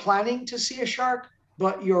 You're not planning to see a shark,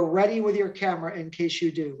 but you're ready with your camera in case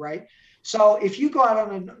you do, right? So if you go out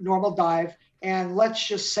on a normal dive, and let's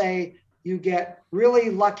just say you get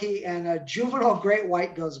really lucky and a juvenile great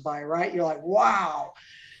white goes by, right? You're like, wow.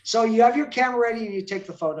 So you have your camera ready and you take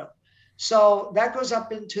the photo. So that goes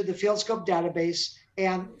up into the FieldScope database.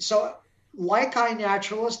 And so, like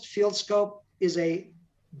iNaturalist, FieldScope is a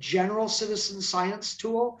general citizen science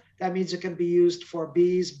tool. That means it can be used for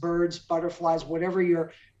bees, birds, butterflies, whatever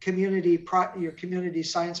your community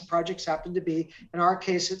science projects happen to be. In our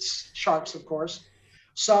case, it's sharks, of course.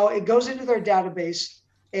 So it goes into their database.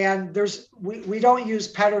 And we don't use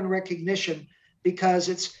pattern recognition because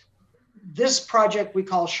it's this project we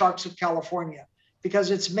call Sharks of California,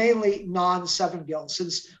 because it's mainly non-seven gills.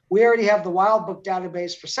 Since we already have the Wild Book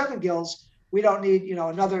database for seven gills, we don't need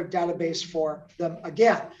another database for them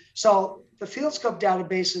again. So the FieldScope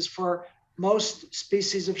database is for most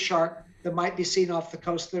species of shark that might be seen off the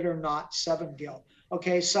coast that are not seven gill.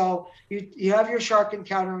 Okay, so you have your shark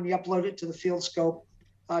encounter and you upload it to the FieldScope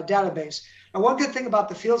database. And one good thing about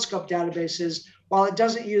the FieldScope database is while it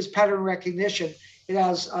doesn't use pattern recognition, it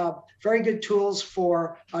has very good tools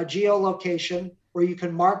for geolocation where you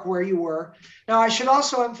can mark where you were. Now, I should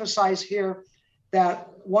also emphasize here that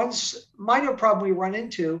one minor problem we run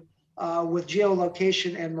into with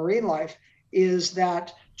geolocation and marine life is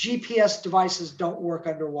that GPS devices don't work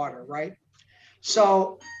underwater, right?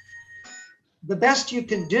 So the best you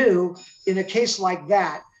can do in a case like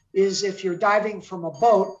that is if you're diving from a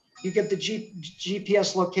boat, you get the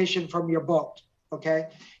GPS location from your boat, okay?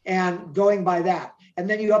 And going by that. And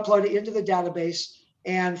then you upload it into the database.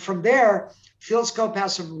 And from there, FieldScope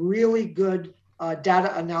has some really good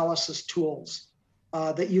data analysis tools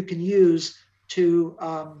that you can use to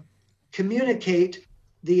communicate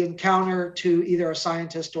the encounter to either a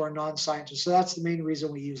scientist or a non-scientist. So that's the main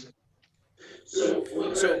reason we use it. So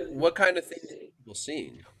what kind of things are people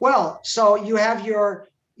seeing? Well, so you have your,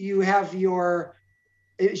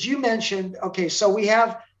 as you mentioned, okay, so we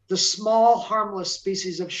have the small harmless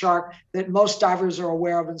species of shark that most divers are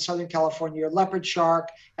aware of in Southern California, leopard shark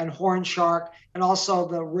and horn shark, and also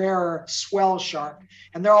the rarer swell shark.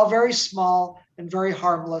 And they're all very small and very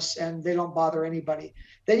harmless, and they don't bother anybody.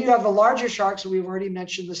 Then you have the larger sharks, we've already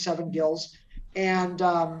mentioned the seven gills. And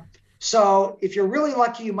so if you're really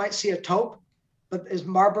lucky, you might see a taupe. But as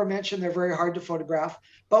Barbara mentioned, they're very hard to photograph.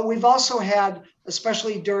 But we've also had,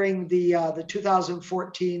 especially during the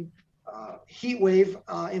 2014 heat wave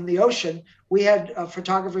in the ocean, we had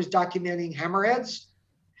photographers documenting hammerheads.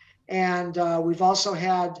 And we've also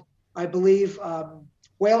had, I believe,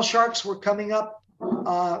 whale sharks were coming up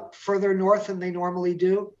further north than they normally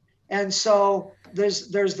do. And so there's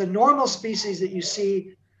the normal species that you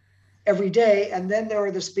see every day. And then there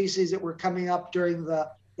are the species that were coming up during the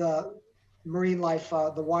marine life,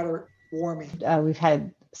 the water warming. We've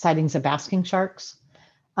had sightings of basking sharks.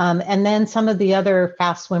 And then some of the other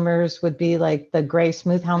fast swimmers would be like the gray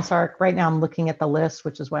smoothhound shark. Right now I'm looking at the list,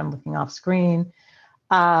 which is why I'm looking off screen.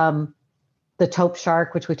 The taupe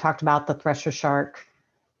shark, which we talked about, the thresher shark.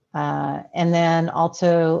 And then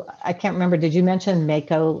also, I can't remember, did you mention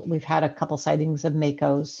mako? We've had a couple sightings of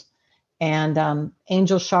makos and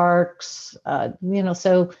angel sharks,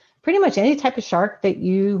 so pretty much any type of shark that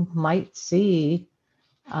you might see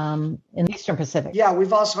in the Eastern Pacific. Yeah,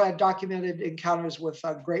 we've also had documented encounters with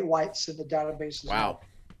great whites in the database. Wow.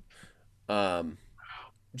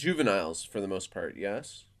 Juveniles for the most part,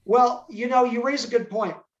 yes? Well, you raise a good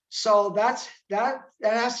point. So that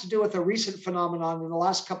has to do with a recent phenomenon in the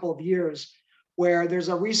last couple of years where there's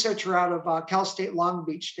a researcher out of Cal State Long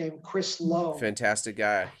Beach named Chris Lowe. Fantastic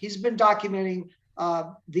guy. He's been documenting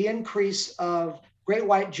the increase of great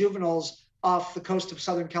white juveniles off the coast of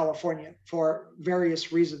Southern California for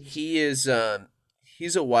various reasons. He is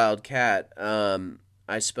he's a wild cat.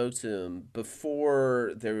 I spoke to him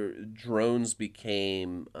before their drones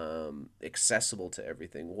became accessible to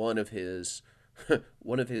everything. One of his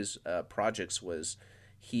projects was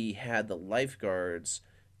he had the lifeguards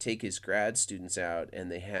take his grad students out,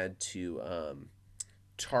 and they had to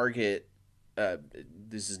target.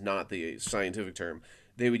 This is not the scientific term.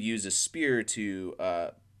 They would use a spear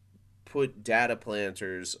to put data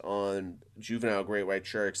planters on juvenile great white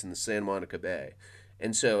sharks in the Santa Monica Bay.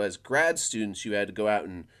 And so as grad students, you had to go out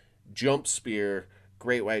and jump spear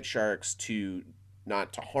great white sharks to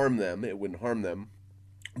not to harm them, it wouldn't harm them,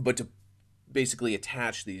 but to basically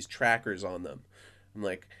attach these trackers on them. I'm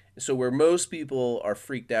like, so where most people are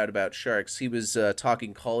freaked out about sharks, he was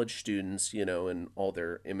talking college students, in all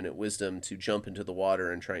their imminent wisdom to jump into the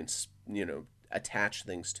water and try and, attach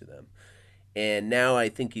things to them. And now I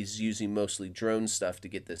think he's using mostly drone stuff to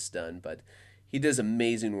get this done, but he does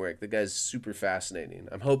amazing work. The guy's super fascinating.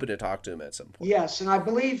 I'm hoping to talk to him at some point. Yes, and I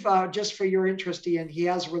believe, just for your interest, Ian, he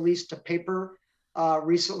has released a paper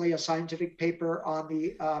recently, a scientific paper on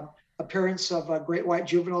the appearance of great white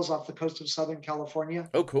juveniles off the coast of Southern California.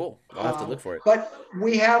 Oh, cool. I'll have to look for it. But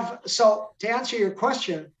we have, so to answer your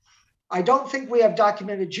question, I don't think we have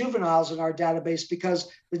documented juveniles in our database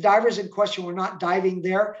because the divers in question were not diving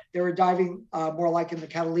there. They were diving more like in the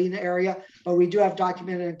Catalina area, but we do have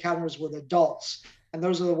documented encounters with adults. and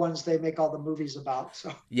those are the ones they make all the movies about.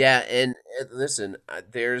 So Yeah, and listen,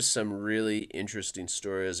 there's some really interesting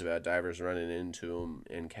stories about divers running into them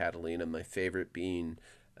in Catalina. My favorite being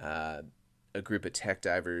uh, a group of tech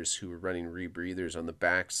divers who were running rebreathers on the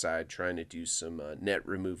backside trying to do some net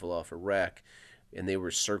removal off a wreck, and they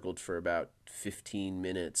were circled for about 15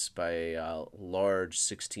 minutes by a large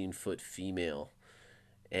 16-foot female.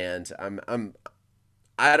 And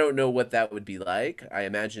I don't know what that would be like. I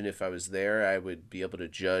imagine if I was there, I would be able to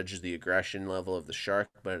judge the aggression level of the shark,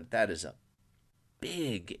 but that is a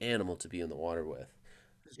big animal to be in the water with.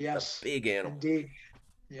 It's just a yes, big animal. indeed.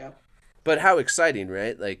 Yeah, But how exciting,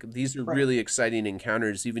 right? Like these are right. really exciting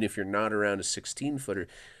encounters, even if you're not around a 16 footer.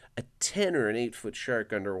 A 10 or an 8-foot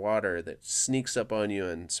shark underwater that sneaks up on you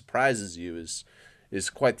and surprises you is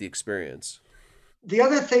quite the experience. The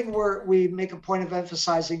other thing we make a point of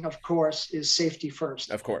emphasizing, of course, is safety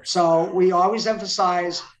first. Of course. So we always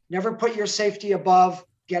emphasize never put your safety above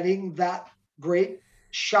getting that great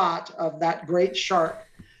shot of that great shark.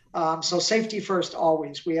 So safety first,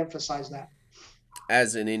 always. We emphasize that.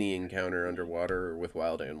 As in any encounter underwater or with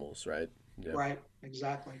wild animals, right? Yeah. Right,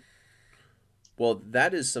 exactly. Well,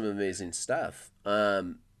 that is some amazing stuff.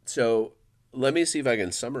 So let me see if I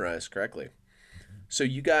can summarize correctly. So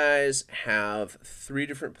you guys have three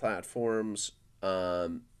different platforms,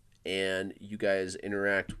 and you guys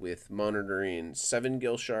interact with monitoring seven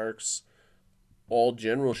gill sharks, all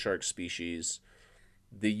general shark species,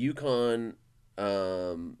 the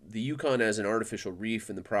the Yukon as an artificial reef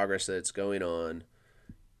and the progress that it's going on,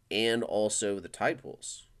 and also the tide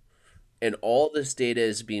pools. And all this data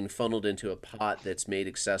is being funneled into a pot that's made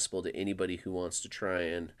accessible to anybody who wants to try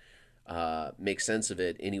and make sense of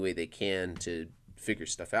it any way they can to figure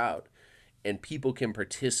stuff out. And people can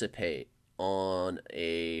participate on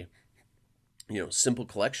a simple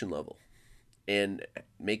collection level and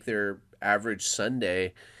make their average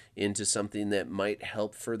Sunday into something that might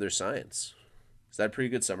help further science. Is that a pretty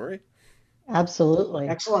good summary? Absolutely.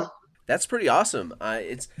 Excellent. That's pretty awesome.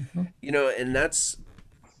 It's Mhm. and that's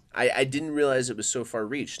I didn't realize it was so far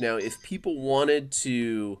reached. Now, if people wanted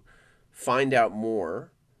to find out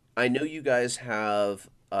more, I know you guys have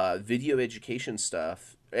video education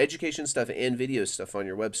stuff and video stuff on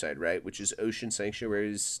your website, right? Which is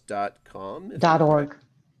oceansanctuaries.com, if I'm correct.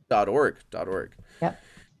 .org. .org. Yep.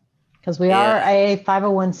 Because we And are a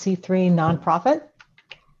 501c3 nonprofit.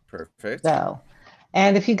 perfect. So,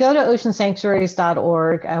 and if you go to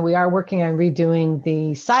oceansanctuaries.org, we are working on redoing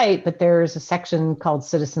the site, but there's a section called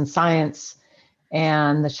Citizen Science,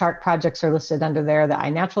 and the shark projects are listed under there, the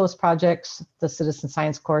iNaturalist projects, the citizen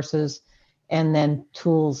science courses, and then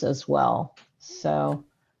tools as well. So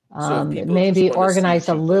So if it people may just be want to see organized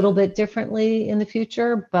what a you've little done, bit differently in the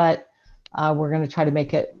future, but we're going to try to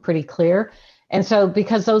make it pretty clear. And so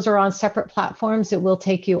because those are on separate platforms, it will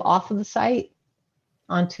take you off of the site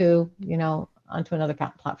onto, onto another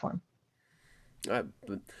platform.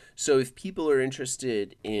 so if people are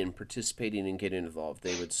interested in participating and getting involved,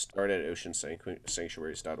 they would start at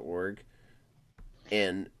oceansanctuaries.org.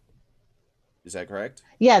 And is that correct?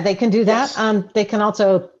 Yeah, they can do that. Yes. They can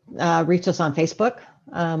also reach us on Facebook,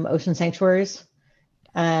 Ocean Sanctuaries,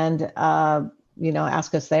 and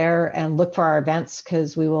ask us there and look for our events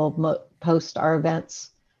because we will post our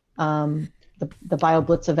events, the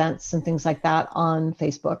BioBlitz events and things like that on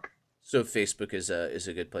Facebook. So Facebook is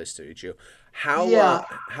a good place to reach you. How Yeah.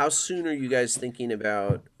 how soon are you guys thinking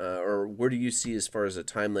about, or where do you see as far as a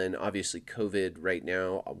timeline? Obviously, COVID right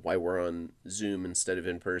now, why we're on Zoom instead of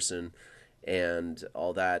in person, and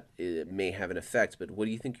all that, it may have an effect. But what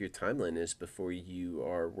do you think your timeline is before you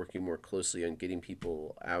are working more closely on getting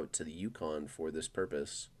people out to the Yukon for this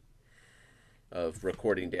purpose of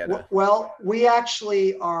recording data? Well, we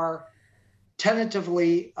actually are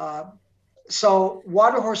tentatively, so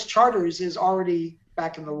Waterhorse Charters is already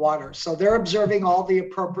back in the water. So they're observing all the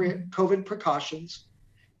appropriate COVID precautions.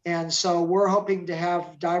 And so we're hoping to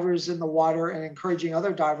have divers in the water and encouraging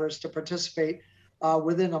other divers to participate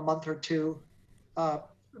within a month or two, uh,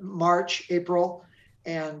 March, April.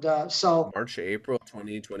 And so, March, April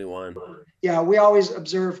 2021. yeah, we always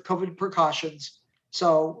observe COVID precautions.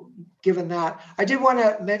 So given that, I did want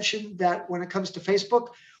to mention that when it comes to Facebook,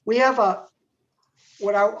 we have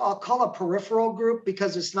what I'll call a peripheral group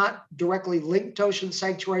because it's not directly linked to Ocean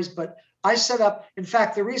Sanctuaries, but I set up, in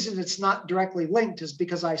fact, the reason it's not directly linked is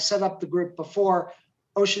because I set up the group before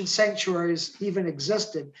Ocean Sanctuaries even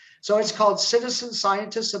existed. So it's called Citizen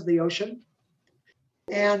Scientists of the Ocean.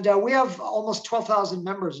 And we have almost 12,000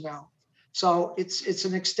 members now. So it's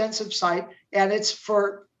an extensive site, and it's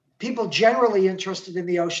for people generally interested in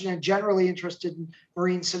the ocean and generally interested in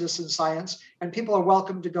marine citizen science. And people are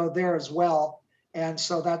welcome to go there as well. And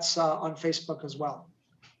so that's on Facebook as well.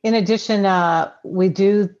 In addition, we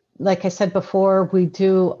do, like I said before, we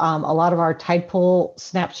do a lot of our tide pool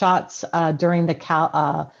snapshots during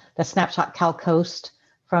the Snapshot Cal Coast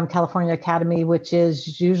from California Academy, which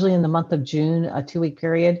is usually in the month of June, a 2-week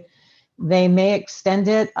period. They may extend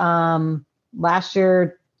it. Last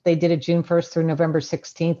year, they did it June 1st through November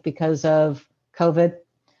 16th because of COVID.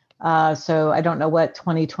 So I don't know what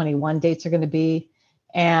 2021 dates are going to be.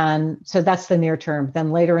 And so that's the near term.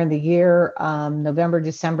 Then later in the year, November,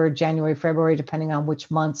 December, January, February, depending on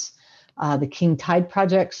which months the King Tide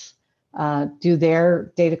projects do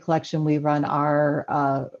their data collection. We run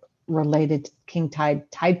our related King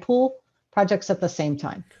Tide Pool projects at the same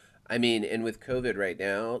time. I mean, and with COVID right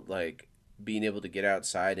now, like being able to get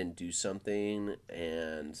outside and do something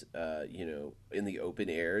and, in the open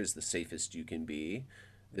air is the safest you can be.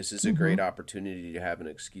 This is a great Mm-hmm. opportunity to have an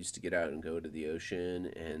excuse to get out and go to the ocean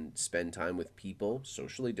and spend time with people,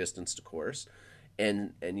 socially distanced, of course,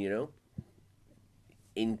 and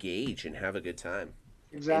engage and have a good time.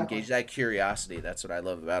 Exactly. Engage that curiosity. That's what I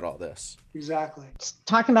love about all this. Exactly.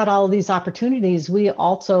 Talking about all of these opportunities, we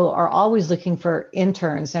also are always looking for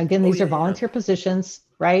interns. Now, again, Oh these yeah, are yeah. volunteer positions,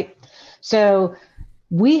 right? So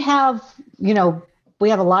we have, you know, we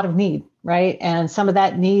have a lot of need, right? And some of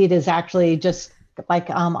that need is actually just like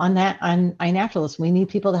on that on iNaturalist, we need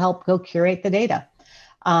people to help go curate the data.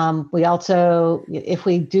 We also, if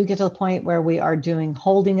we do get to the point where we are doing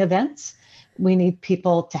holding events, we need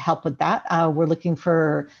people to help with that. We're looking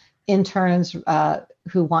for interns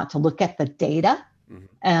who want to look at the data Mhm.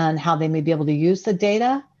 and how they may be able to use the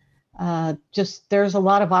data. Just there's a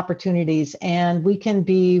lot of opportunities, and we can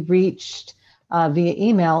be reached via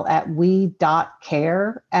email at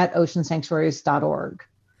we.care@oceansanctuaries.org.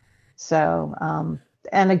 So,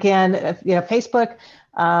 and again, Facebook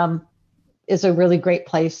is a really great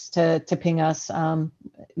place to ping us.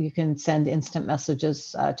 You can send instant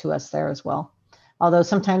messages to us there as well. Although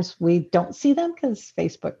sometimes we don't see them because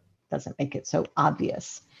Facebook doesn't make it so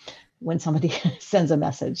obvious when somebody sends a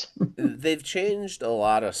message. They've changed a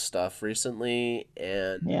lot of stuff recently,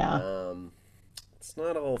 and Yeah. it's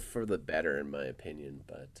not all for the better, in my opinion.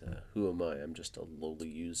 But who am I? I'm just a lowly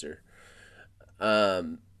user.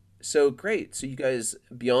 Um, so great. So you guys,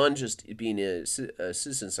 beyond just it being a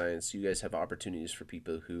citizen science, you guys have opportunities for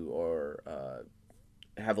people who are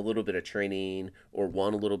have a little bit of training or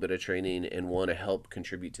want a little bit of training and want to help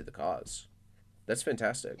contribute to the cause. That's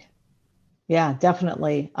fantastic. Yeah,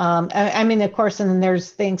 definitely. I mean, of course, and then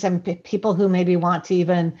there's things and people who maybe want to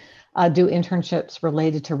even do internships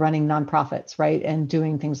related to running nonprofits, right, and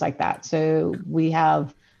doing things like that. So we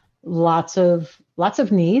have lots of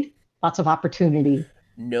need, lots of opportunity.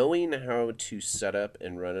 Knowing how to set up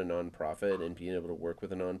and run a nonprofit and being able to work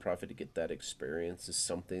with a nonprofit to get that experience is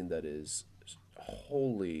something that is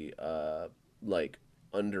wholly like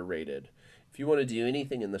underrated. If you want to do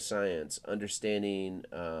anything in the science, understanding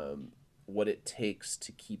what it takes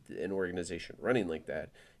to keep an organization running like that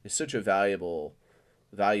is such a valuable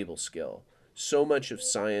skill. So much of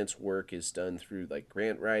science work is done through like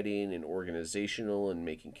grant writing and organizational and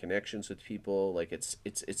making connections with people. Like it's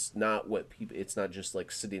not what people it's not just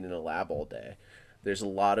like sitting in a lab all day. There's a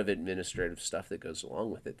lot of administrative stuff that goes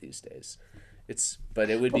along with it these days. It's but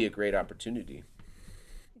it would be a great opportunity.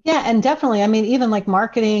 Yeah, and definitely. I mean, even like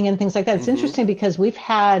marketing and things like that. It's Mhm. interesting because we've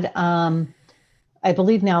had, I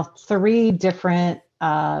believe now, 3 different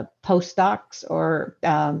postdocs or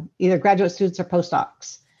either graduate students or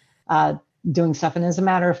postdocs uh, doing stuff. And as a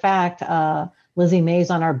matter of fact, Lizzie Mays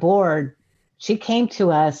on our board, she came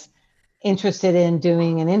to us interested in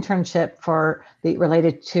doing an internship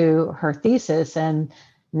related to her thesis, and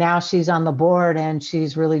now she's on the board and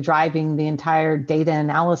she's really driving the entire data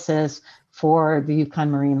analysis for the Yukon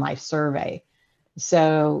Marine Life Survey.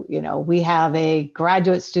 So, we have a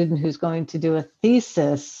graduate student who's going to do a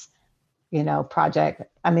thesis, project.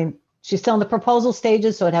 I mean, she's still in the proposal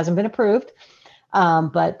stages, so it hasn't been approved.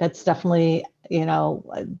 But that's definitely,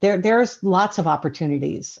 there's lots of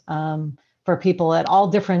opportunities for people at all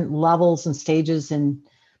different levels and stages and,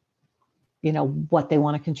 what they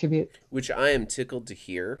want to contribute. Which I am tickled to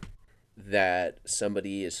hear that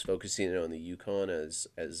somebody is focusing on the Yukon as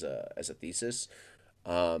a thesis,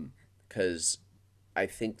 because I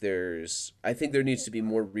think there needs to be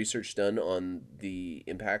more research done on the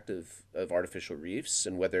impact of artificial reefs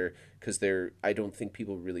and whether because they're I don't think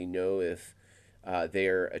people really know if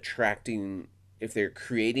they're attracting if they're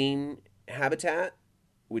creating habitat,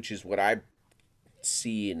 which is what I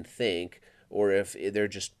see and think, or if they're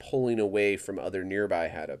just pulling away from other nearby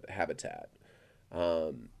habitat.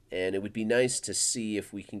 And it would be nice to see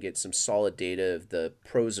if we can get some solid data of the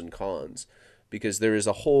pros and cons because there is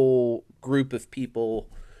a whole group of people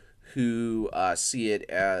who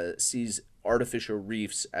sees artificial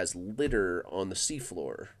reefs as litter on the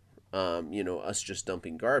seafloor. Us just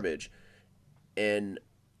dumping garbage, and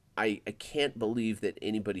I can't believe that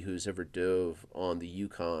anybody who's ever dove on the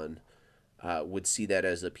Yukon would see that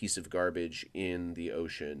as a piece of garbage in the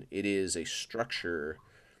ocean. It is a structure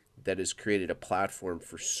that has created a platform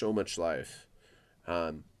for so much life.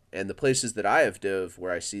 And the places that I have dove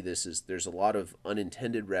where I see this is there's a lot of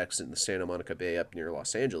unintended wrecks in the Santa Monica Bay up near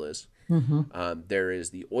Los Angeles. Hmm. There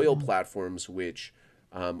is the oil platforms, which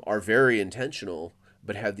are very intentional,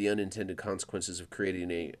 but have the unintended consequences of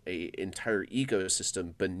creating a entire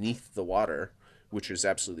ecosystem beneath the water, which is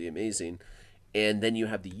absolutely amazing. And then you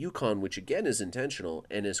have the Yukon, which again is intentional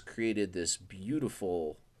and has created this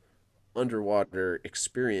beautiful underwater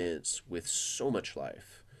experience with so much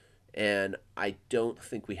life. And I don't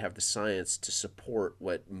think we have the science to support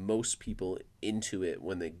what most people intuit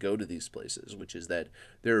when they go to these places, which is that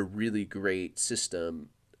they're a really great system,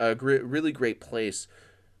 really great place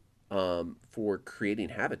for creating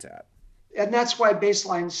habitat. And that's why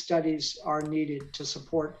baseline studies are needed to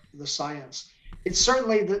support the science. It's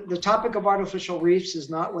certainly the topic of artificial reefs is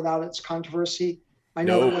not without its controversy. I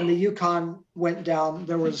know that No, when the Yukon went down,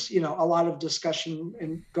 there was, a lot of discussion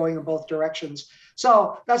and going in both directions.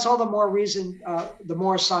 So that's all the more reason, the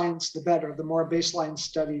more science, the better, the more baseline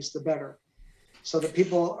studies, the better, so that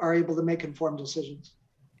people are able to make informed decisions.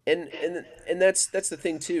 and that's the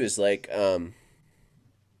thing too is like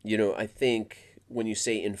I think when you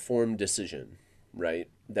say informed decision, right?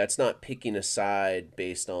 That's not picking a side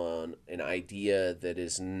based on an idea that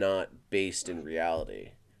is not based in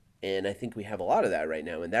reality. And I think we have a lot of that right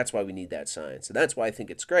now, and that's why we need that science. And that's why I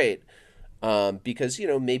think it's great. Because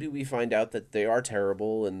maybe we find out that they are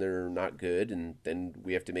terrible and they're not good, and then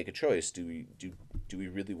we have to make a choice. Do we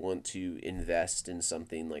really want to invest in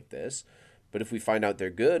something like this? But if we find out they're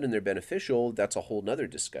good and they're beneficial, that's a whole nother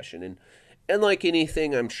discussion. And like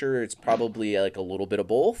anything, I'm sure it's probably like a little bit of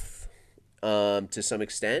both, to some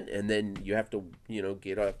extent. And then you have to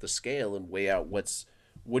get off the scale and weigh out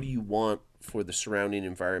what do you want for the surrounding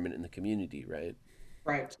environment and the community, right?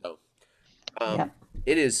 Right. So Yeah,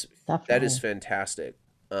 it is that is definitely. fantastic.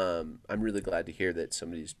 I'm really glad to hear that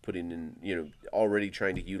somebody's putting in, already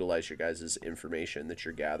trying to utilize your guys' information that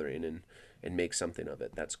you're gathering and make something of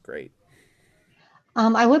it. That's great.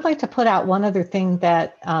 I would like to put out one other thing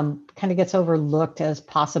that kind of gets overlooked as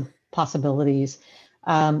possibilities.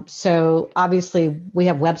 So obviously we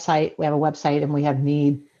have a website and we have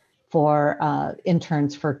need for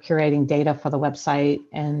interns for curating data for the website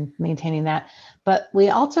and maintaining that. But we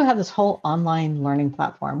also have this whole online learning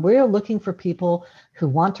platform. We're looking for people who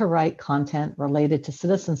want to write content related to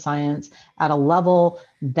citizen science at a level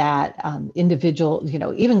that individual,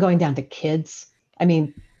 even going down to kids. I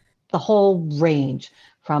mean, the whole range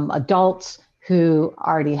from adults who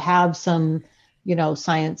already have some,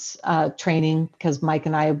 science training, because Mike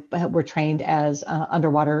and I were trained as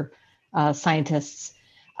underwater scientists,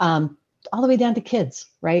 all the way down to kids,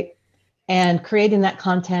 right? And creating that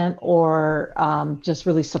content or just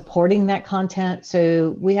really supporting that content.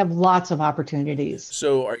 So we have lots of opportunities,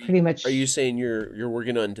 So pretty are you much. saying you're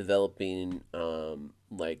working on developing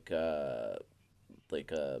like a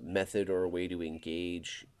method or a way to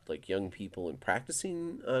engage like young people in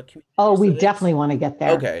practicing Oh, community we science? definitely want to get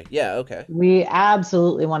there. Okay, yeah, okay. We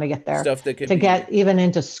absolutely want to get there, Stuff that could to be get even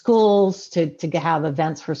into schools, have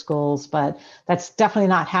events for schools, but that's definitely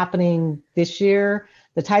not happening this year.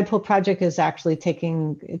 The Tide Pool Project is actually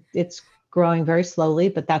it's growing very slowly,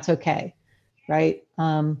 but that's okay, right?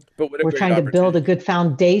 but what a We're great trying to build a opportunity. good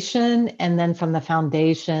foundation, and then from the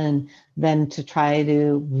foundation, then to try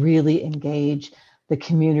to really engage the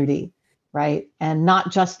community, right? And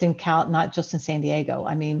not just in San Diego.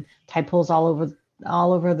 I mean, tide pools all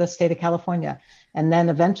over the state of California, and then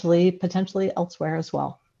eventually, potentially elsewhere as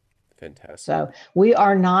well. Fantastic. So we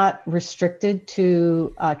are not restricted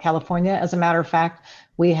to California. As a matter of fact,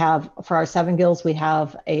 we have for our Seven Gills, we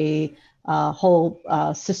have a whole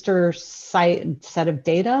sister site set of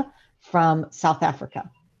data from South Africa.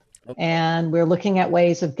 Okay. And we're looking at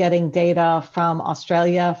ways of getting data from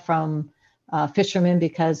Australia, from fishermen,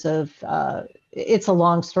 because of it's a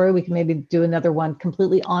long story. We can maybe do another one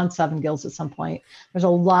completely on Seven Gills at some point. There's a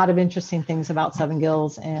lot of interesting things about Seven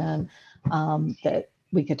Gills, and that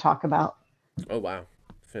we could talk about. Oh wow.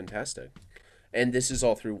 Fantastic. And this is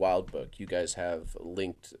all through Wildbook. You guys have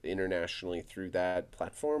linked internationally through that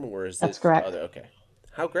platform, or is That's this correct. other? Okay.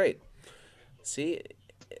 How great. See,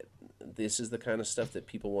 this is the kind of stuff that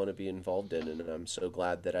people want to be involved in, and I'm so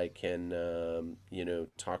glad that I can,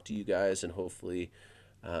 talk to you guys and hopefully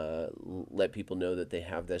let people know that they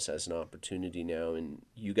have this as an opportunity now. And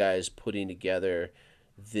you guys putting together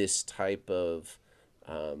this type of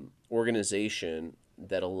organization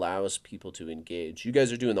that allows people to engage. You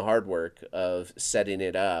guys are doing the hard work of setting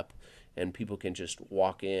it up, and people can just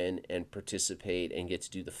walk in and participate and get to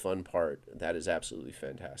do the fun part. That is absolutely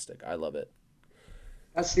fantastic. I love it.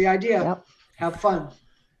 That's the idea. Yep. Have fun.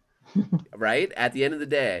 Right? At the end of the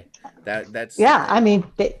day, that's Yeah, I mean,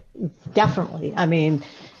 definitely. I mean,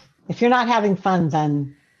 if you're not having fun,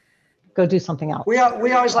 then go do something else. We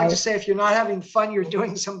always like to Right. say, if you're not having fun, you're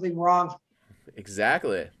doing something wrong.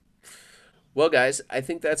 exactly. Well, guys, I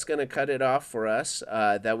think that's going to cut it off for us.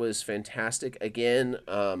 That was fantastic. Again,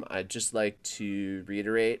 I'd just like to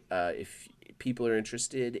reiterate, if people are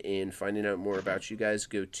interested in finding out more about you guys,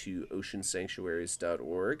 go to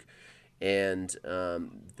oceansanctuaries.org. And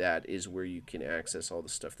that is where you can access all the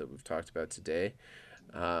stuff that we've talked about today.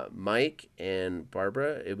 Mike and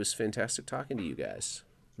Barbara, it was fantastic talking to you guys.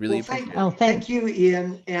 Really Well, appreciate it. Oh, thank you,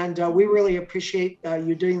 Ian. And we really appreciate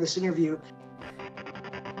you doing this interview.